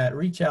into that,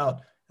 reach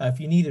out. If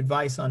you need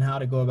advice on how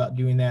to go about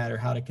doing that or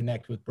how to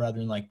connect with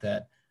brethren like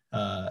that,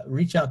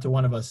 reach out to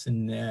one of us,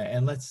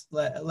 and let's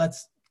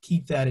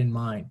keep that in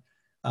mind.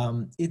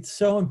 It's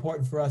so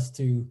important for us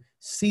to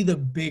see the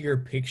bigger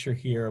picture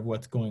here of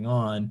what's going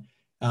on,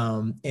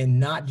 and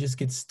not just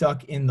get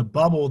stuck in the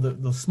bubble,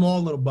 the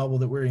small little bubble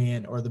that we're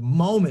in, or the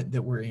moment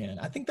that we're in.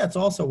 I think that's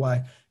also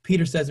why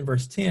Peter says in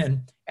verse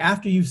 10,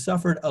 after you've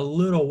suffered a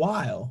little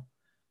while,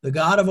 the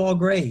God of all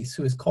grace,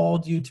 who has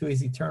called you to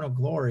his eternal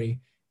glory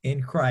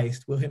in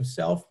Christ, will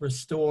himself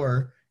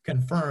restore,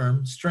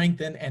 confirm,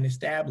 strengthen, and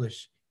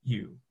establish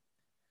you.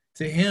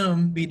 To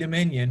him be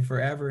dominion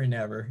forever and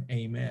ever.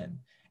 Amen.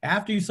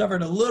 After you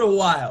suffered a little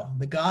while,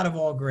 the God of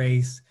all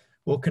grace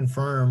will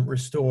confirm,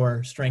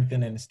 restore,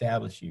 strengthen, and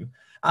establish you.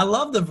 I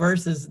love the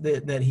verses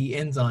that he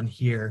ends on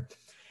here.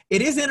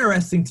 It is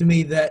interesting to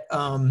me that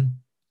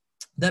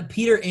that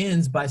Peter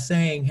ends by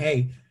saying,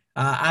 hey,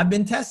 I've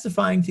been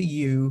testifying to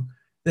you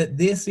that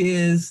this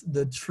is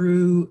the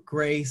true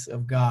grace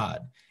of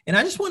God. And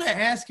I just want to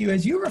ask you,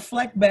 as you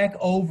reflect back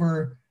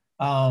over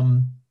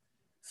 1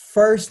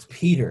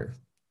 Peter,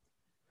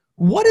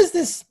 what is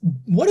this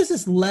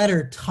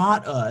letter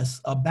taught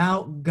us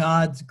about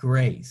God's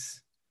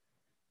grace?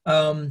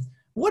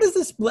 What has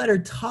this letter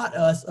taught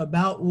us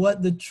about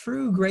what the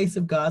true grace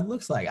of God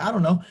looks like? I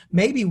don't know.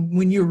 Maybe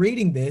when you're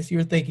reading this,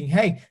 you're thinking,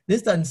 hey,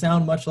 this doesn't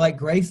sound much like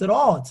grace at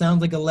all. It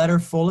sounds like a letter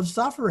full of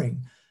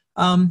suffering.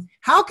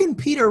 How can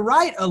Peter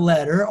write a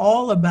letter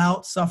all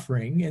about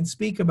suffering and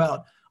speak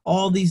about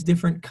all these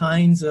different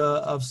kinds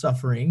of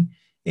suffering?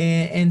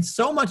 And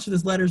so much of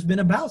this letter has been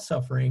about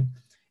suffering.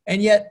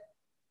 And yet,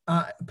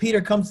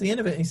 Peter comes to the end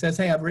of it and he says,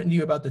 hey, I've written to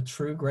you about the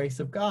true grace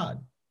of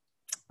God.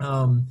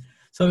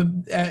 So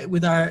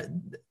with our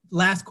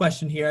last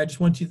question here, I just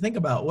want you to think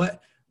about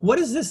what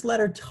has this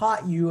letter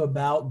taught you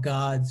about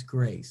God's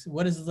grace?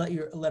 What has this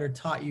letter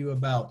taught you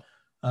about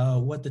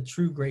what the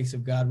true grace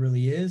of God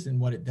really is and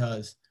what it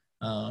does,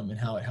 and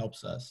how it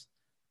helps us.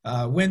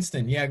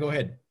 Winston, yeah, go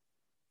ahead.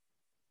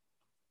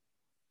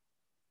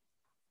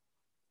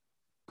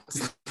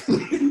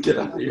 Get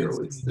out of here,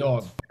 Winston's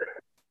dog.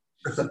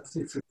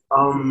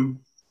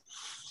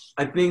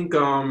 I think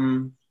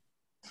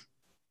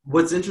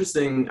what's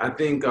interesting, I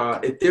think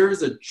if there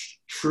is a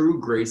true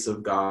grace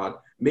of God,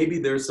 maybe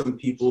there's some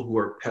people who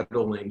are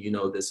peddling,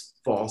 this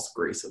false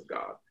grace of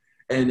God.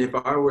 And if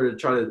I were to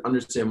try to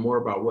understand more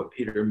about what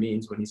Peter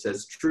means when he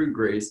says true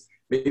grace,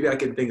 maybe I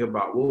can think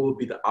about what would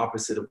be the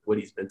opposite of what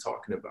he's been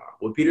talking about.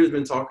 What Peter's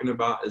been talking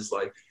about is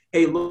like,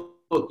 hey,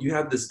 look, you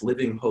have this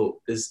living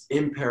hope, this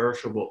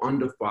imperishable,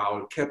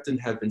 undefiled, kept in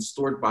heaven,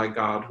 stored by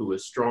God, who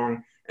is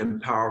strong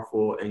and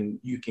powerful, and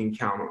you can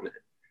count on it.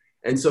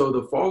 And so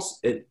the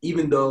false,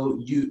 even though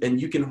you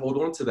can hold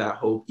on to that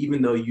hope,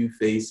 even though you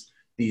face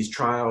these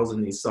trials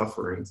and these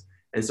sufferings.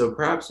 And so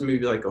perhaps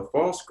maybe like a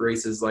false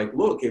grace is like,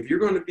 look, if you're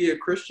going to be a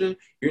Christian,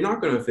 you're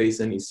not going to face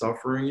any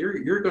suffering.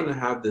 You're going to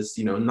have this,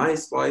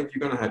 nice life.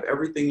 You're going to have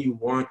everything you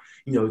want.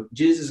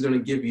 Jesus is going to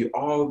give you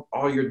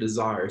all your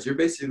desires. You're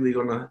basically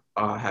going to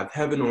have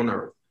heaven on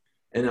earth.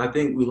 And I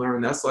think we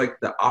learned that's like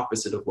the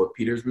opposite of what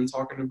Peter's been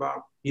talking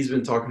about. He's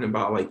been talking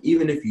about like,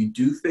 even if you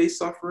do face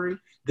suffering,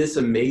 this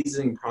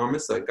amazing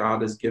promise that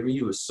God has given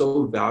you is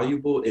so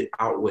valuable, it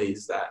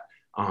outweighs that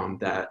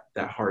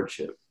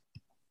hardship.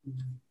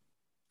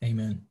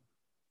 Amen.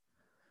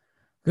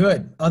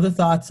 Good. Other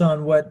thoughts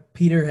on what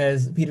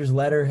Peter's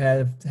letter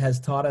has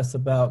taught us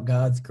about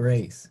God's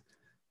grace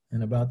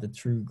and about the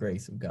true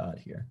grace of God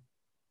here?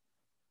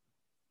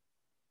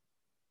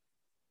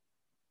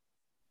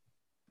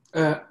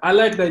 I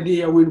like the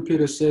idea when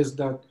Peter says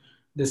that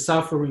the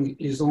suffering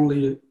is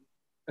only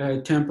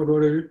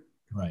temporary.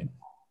 Right.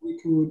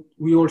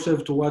 We also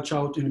have to watch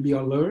out and be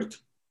alert.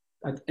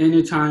 At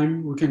any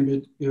time, we can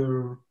be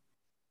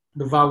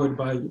devoured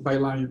by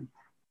lion.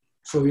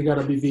 So we got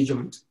to be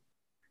vigilant.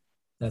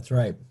 That's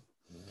right.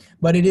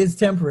 But it is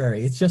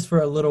temporary. It's just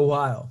for a little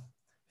while.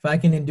 If I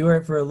can endure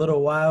it for a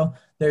little while,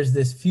 there's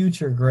this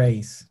future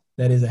grace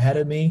that is ahead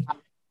of me.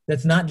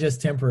 That's not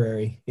just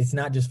temporary. It's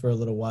not just for a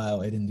little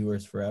while. It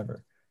endures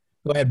forever.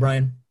 Go ahead,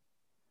 Brian.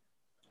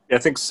 Yeah, I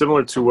think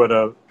similar to what,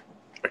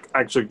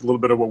 actually a little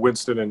bit of what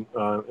Winston and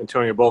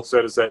Antonio both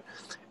said is that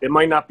it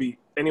might not be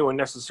anyone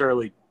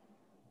necessarily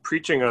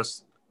preaching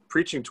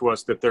to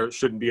us that there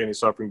shouldn't be any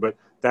suffering, but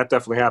that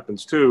definitely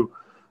happens too.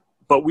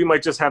 But we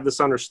might just have this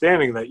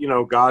understanding that,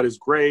 God is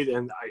great.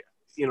 And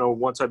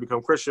once I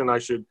become Christian, I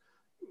should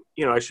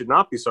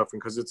not be suffering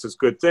because it's this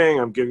good thing.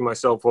 I'm giving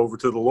myself over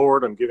to the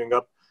Lord. I'm giving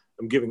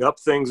up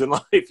things in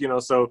life,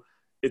 so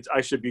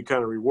I should be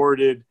kind of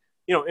rewarded,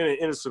 in an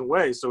innocent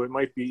way. So it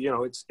might be,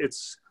 I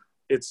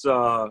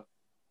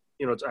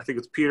think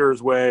it's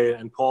Peter's way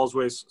and Paul's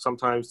way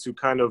sometimes to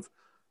kind of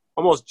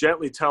almost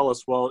gently tell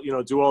us, well,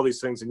 do all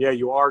these things. And yeah,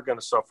 you are going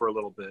to suffer a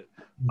little bit.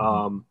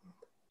 Mm-hmm.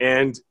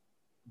 And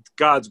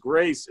God's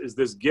grace is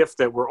this gift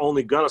that we're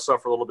only going to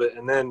suffer a little bit.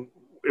 And then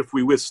if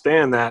we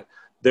withstand that,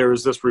 there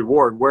is this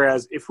reward.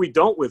 Whereas if we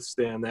don't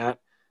withstand that,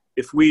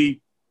 if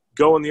we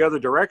go in the other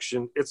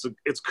direction, it's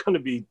going to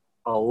be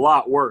a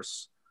lot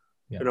worse.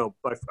 Yeah.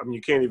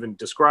 You can't even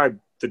describe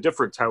the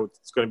difference, how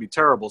it's going to be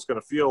terrible. It's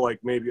going to feel like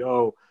maybe,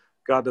 oh,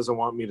 God doesn't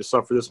want me to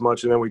suffer this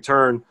much. And then we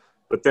turn,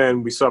 but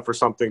then we suffer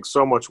something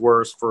so much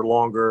worse for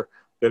longer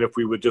than if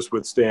we would just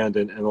withstand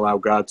and allow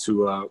God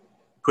to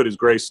put his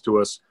grace to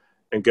us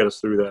and get us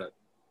through that.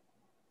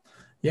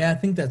 Yeah, I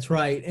think that's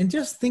right. And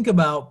just think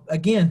about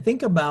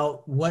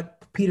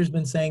what Peter's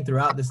been saying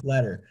throughout this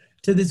letter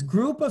to this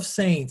group of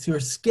saints who are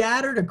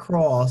scattered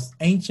across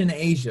ancient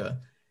Asia.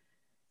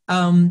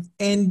 And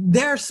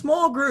they're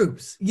small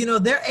groups,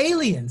 they're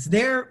aliens,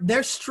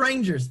 they're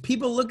strangers.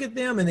 People look at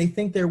them and they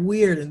think they're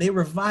weird and they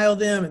revile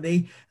them and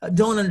they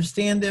don't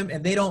understand them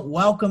and they don't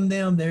welcome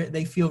them.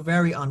 They feel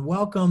very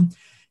unwelcome.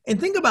 And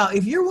think about,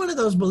 if you're one of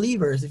those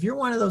believers, if you're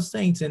one of those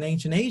saints in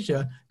ancient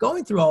Asia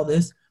going through all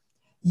this,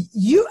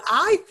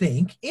 I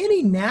think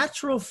any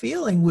natural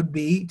feeling would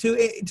be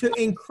to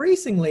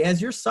increasingly,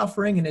 as you're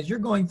suffering and as you're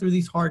going through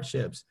these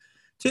hardships,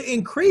 to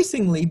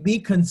increasingly be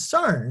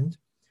concerned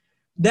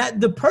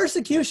that the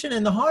persecution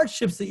and the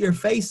hardships that you're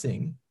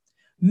facing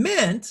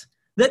meant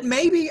that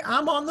maybe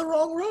I'm on the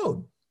wrong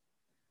road.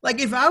 Like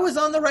if I was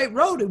on the right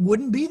road, it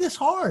wouldn't be this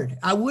hard.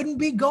 I wouldn't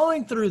be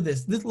going through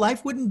this. This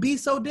life wouldn't be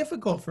so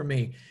difficult for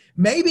me.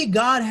 Maybe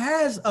God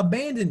has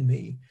abandoned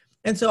me.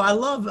 And so I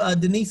love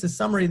Denise's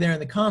summary there in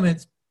the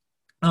comments.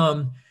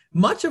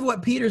 Much of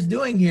what Peter's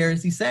doing here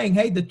is he's saying,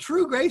 hey, the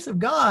true grace of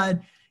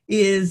God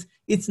is,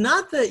 it's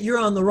not that you're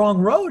on the wrong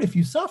road if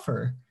you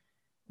suffer.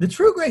 The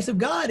true grace of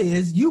God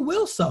is you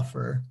will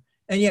suffer,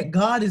 and yet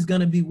God is going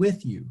to be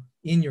with you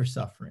in your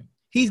suffering.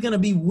 He's going to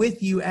be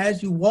with you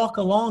as you walk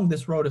along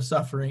this road of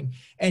suffering.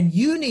 And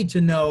you need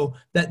to know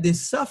that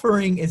this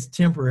suffering is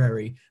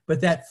temporary,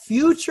 but that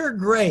future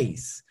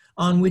grace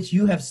on which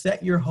you have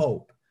set your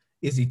hope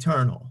is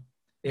eternal.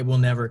 It will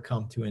never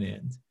come to an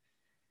end.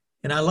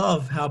 And I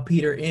love how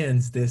Peter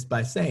ends this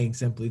by saying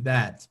simply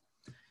that.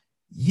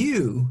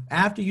 You,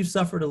 after you've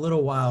suffered a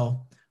little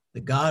while,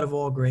 the God of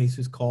all grace,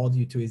 who's called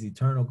you to his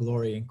eternal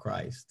glory in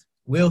Christ,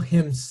 will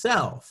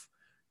himself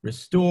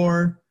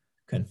restore,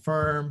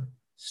 confirm,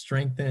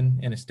 strengthen,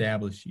 and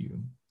establish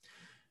you.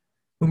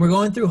 When we're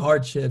going through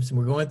hardships and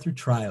we're going through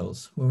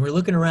trials, when we're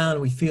looking around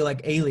and we feel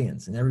like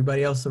aliens and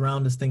everybody else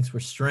around us thinks we're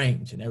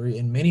strange,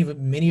 and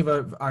many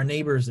of our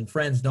neighbors and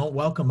friends don't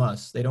welcome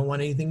us, they don't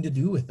want anything to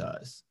do with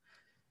us,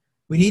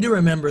 we need to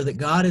remember that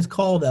God has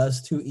called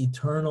us to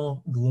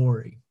eternal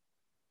glory.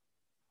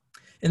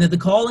 And that the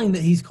calling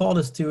that he's called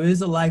us to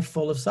is a life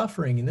full of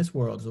suffering in this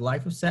world. It's a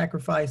life of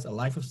sacrifice, a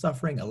life of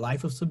suffering, a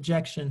life of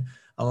subjection,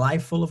 a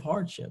life full of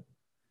hardship.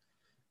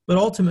 But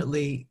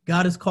ultimately,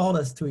 God has called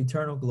us to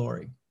eternal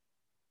glory.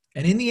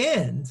 And in the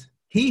end,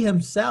 he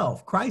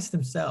himself, Christ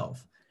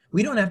himself,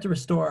 we don't have to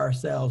restore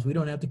ourselves. We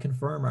don't have to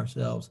confirm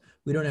ourselves.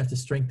 We don't have to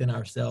strengthen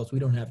ourselves. We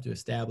don't have to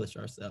establish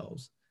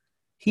ourselves.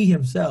 He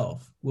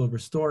himself will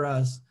restore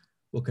us,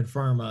 will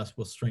confirm us,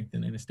 will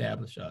strengthen and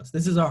establish us.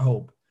 This is our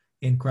hope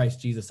in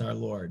Christ Jesus our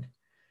Lord.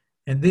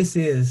 And this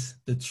is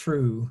the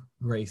true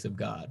grace of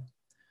God.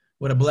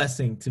 What a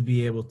blessing to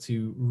be able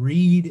to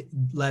read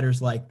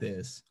letters like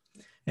this.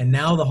 And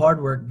now the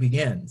hard work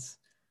begins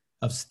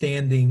of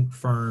standing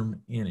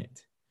firm in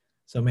it.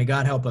 So may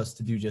God help us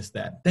to do just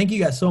that. Thank you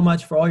guys so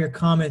much for all your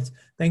comments.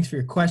 Thanks for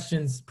your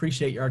questions.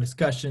 Appreciate our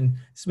discussion.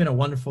 It's been a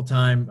wonderful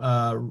time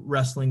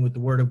wrestling with the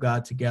Word of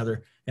God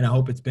together, and I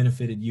hope it's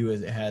benefited you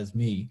as it has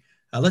me.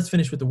 Let's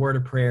finish with the word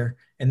of prayer,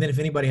 and then if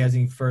anybody has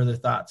any further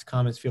thoughts,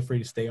 comments, feel free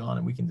to stay on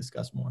and we can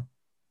discuss more.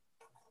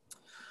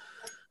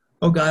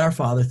 Oh God, our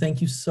Father,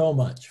 thank you so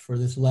much for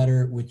this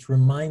letter, which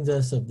reminds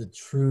us of the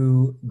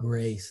true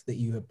grace that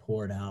you have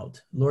poured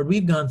out. Lord,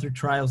 we've gone through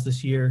trials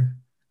this year,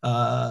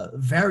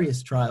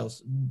 various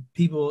trials.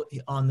 People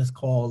on this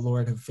call,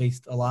 Lord, have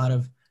faced a lot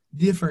of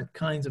different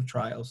kinds of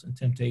trials and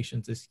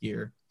temptations this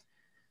year.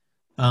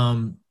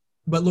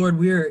 But Lord,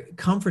 we're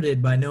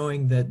comforted by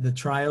knowing that the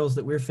trials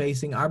that we're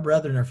facing, our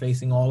brethren are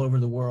facing all over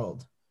the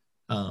world.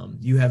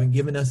 You haven't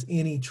given us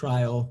any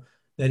trial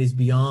that is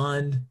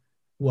beyond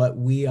what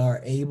we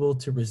are able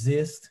to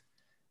resist.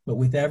 But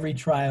with every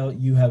trial,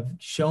 you have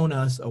shown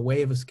us a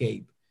way of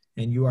escape,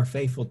 and you are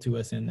faithful to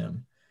us in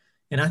them.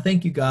 And I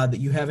thank you, God, that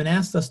you haven't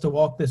asked us to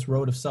walk this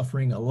road of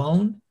suffering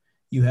alone.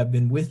 You have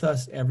been with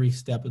us every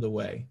step of the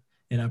way.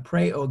 And I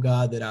pray, oh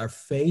God, that our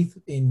faith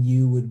in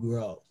you would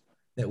grow,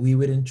 that we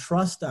would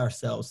entrust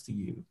ourselves to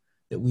you,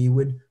 that we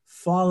would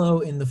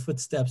follow in the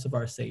footsteps of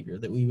our Savior,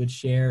 that we would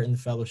share in the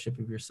fellowship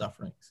of your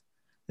sufferings,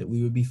 that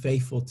we would be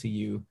faithful to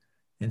you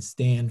and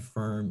stand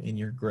firm in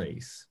your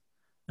grace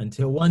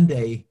until one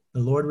day the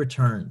Lord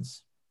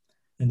returns,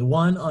 and the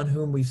one on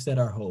whom we've set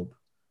our hope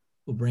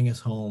will bring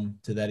us home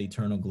to that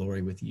eternal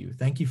glory with you.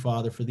 Thank you,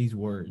 Father, for these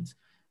words.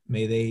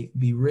 May they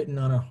be written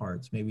on our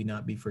hearts. May we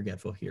not be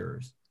forgetful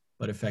hearers,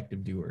 but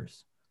effective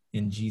doers.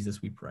 In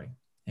Jesus we pray.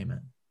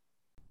 Amen.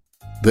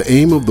 The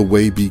aim of the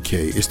Way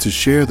BK is to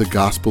share the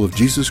gospel of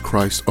Jesus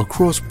Christ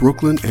across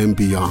Brooklyn and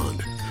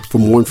beyond. For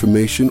more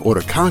information or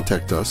to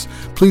contact us,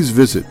 please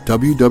visit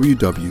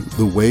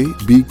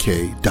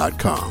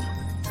www.thewaybk.com.